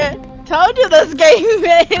 Told you this game is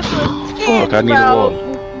Fuck, I need water.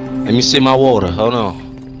 Let me sip my water. Hold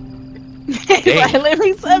on. Like, let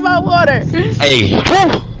me sip my water. Hey, my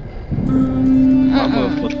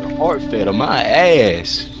motherfucking heart fed on my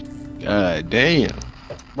ass. God damn.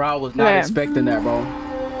 Bro, I was not expecting that, bro.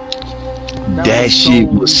 That shit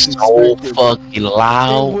was so fucking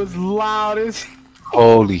loud. It was loud as.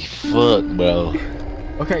 Holy fuck, bro.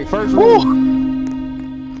 Okay, first rule.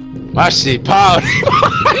 My shit powered.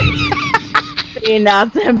 Ain't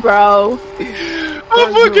nothing, bro.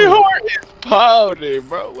 My fucking heart is pounding,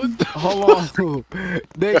 bro. What the Hold on.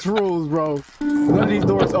 Next rules, bro. None of these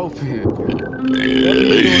doors open. None of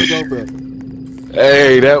these doors open.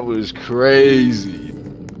 Hey, that was crazy.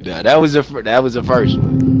 Nah, that was the first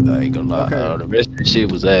one. I ain't gonna lie. Okay. The rest of the shit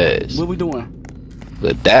was ass. What we doing?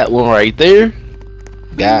 But that one right there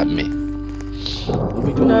got me. What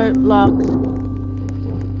we doing? No, locked.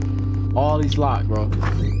 All these locked, bro.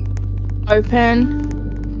 Open.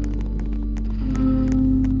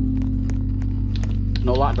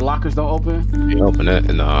 No lock. The lockers don't open. You open that?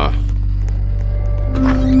 Nah.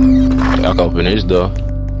 I can open this door.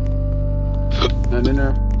 Nothing in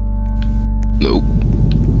there. Nope.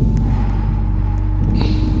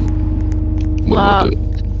 Locked.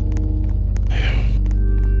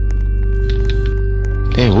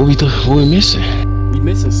 Damn, what we missing? We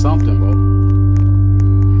missing something, bro.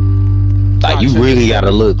 Like, you really gotta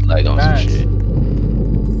look like on some shit.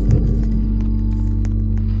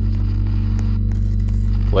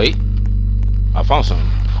 Wait. I found something.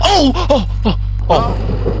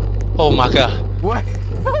 Oh my god. What?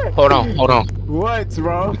 Hold on. What,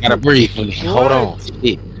 bro? You gotta breathe. Hold on.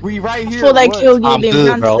 Shit. We right here. Before they kill you, I'm they good,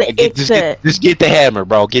 run bro. to the exit. Just get the hammer,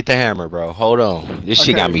 bro. Get the hammer, bro. Hold on. This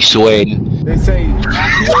shit got me sweating. They say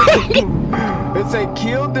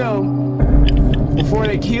kill them before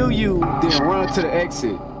they kill you, then run to the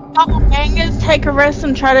exit. Doppelgangers take a risk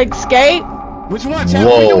and try to escape. Which one? Chat,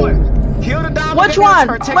 what we doing? Kill the doppelgangers. Which one?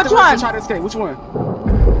 Or take Which the risk one? and try to escape. Which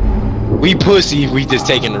one? We pussy if we just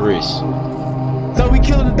taking the risk. So we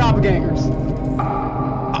kill the doppelgangers.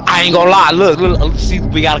 I ain't gonna lie. Look. See,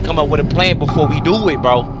 we gotta come up with a plan before we do it,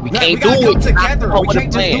 bro. We can't do come it together. Come We up with a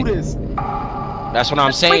can't just plan. do this. That's what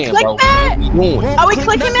I'm saying, click bro. that? What we doing? Are we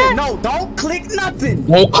clicking nothing. that? No, don't click nothing.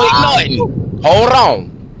 Won't click nothing. Hold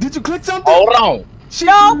on. Did you click something? Hold on.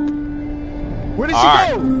 No. Where did you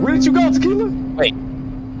go? Where did you go, Tequila? Wait.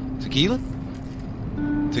 Tequila?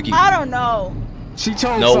 I don't know. She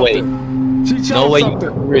chose No way. something. She chose No way you something.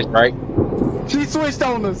 took the risk, right? She switched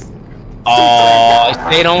on us. Oh,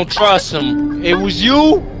 they don't trust him. It was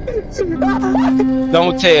you?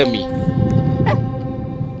 Don't tell me.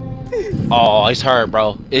 Oh, it's her,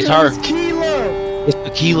 bro. It's her. Tequila. It's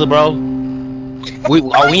Tequila, bro. We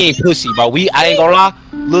ain't pussy, bro. I ain't gonna lie.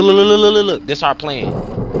 Look. This our plan.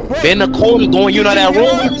 Bend the corner, going, you know that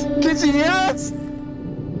room. Can she hear us?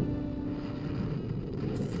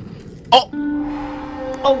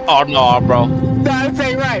 Oh no, bro. Nah, this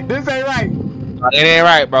ain't right. This ain't right. It ain't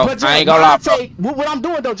right, bro. But I ain't gonna lie, bro. What I'm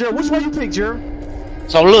doing though, Jared? Which one you pick, Jared?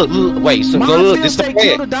 So look, wait. So Mine look. still This is the say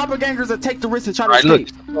kill the plan. doppelgangers and take the risk and try All to right,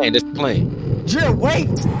 escape. look. This is the plan. Jared, wait.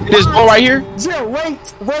 This door right here. Jared, wait.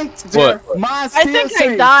 Jared. What? Mine I still think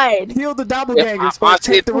say I died. kill the doppelgangers Yeah, or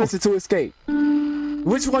take the too. risk to escape.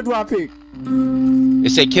 Which one do I pick?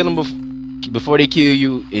 It said kill them before they kill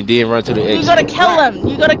you, and then run to the exit. You gotta kill them.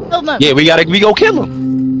 You gotta kill them. Yeah, we go kill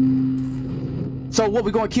them. So what?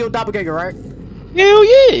 We gonna kill doppelganger, right? Hell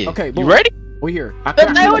yeah. Okay, boom. You ready? We here. But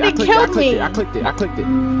they already killed me. I clicked it. I clicked it,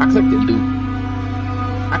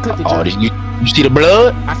 Oh, Jared. you see the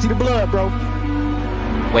blood? I see the blood, bro.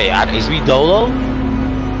 Wait, is we Dolo?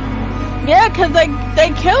 Yeah, cause they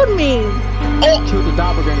killed me. Killed the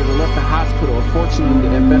doppelganger and left the hospital. Unfortunately,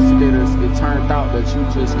 the investigators, it turned out that you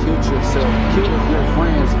just killed yourself, killed your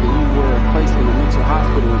friends, and you were placed in a mental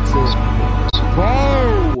hospital until...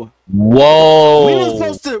 Bro! Whoa! We were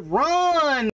supposed to run!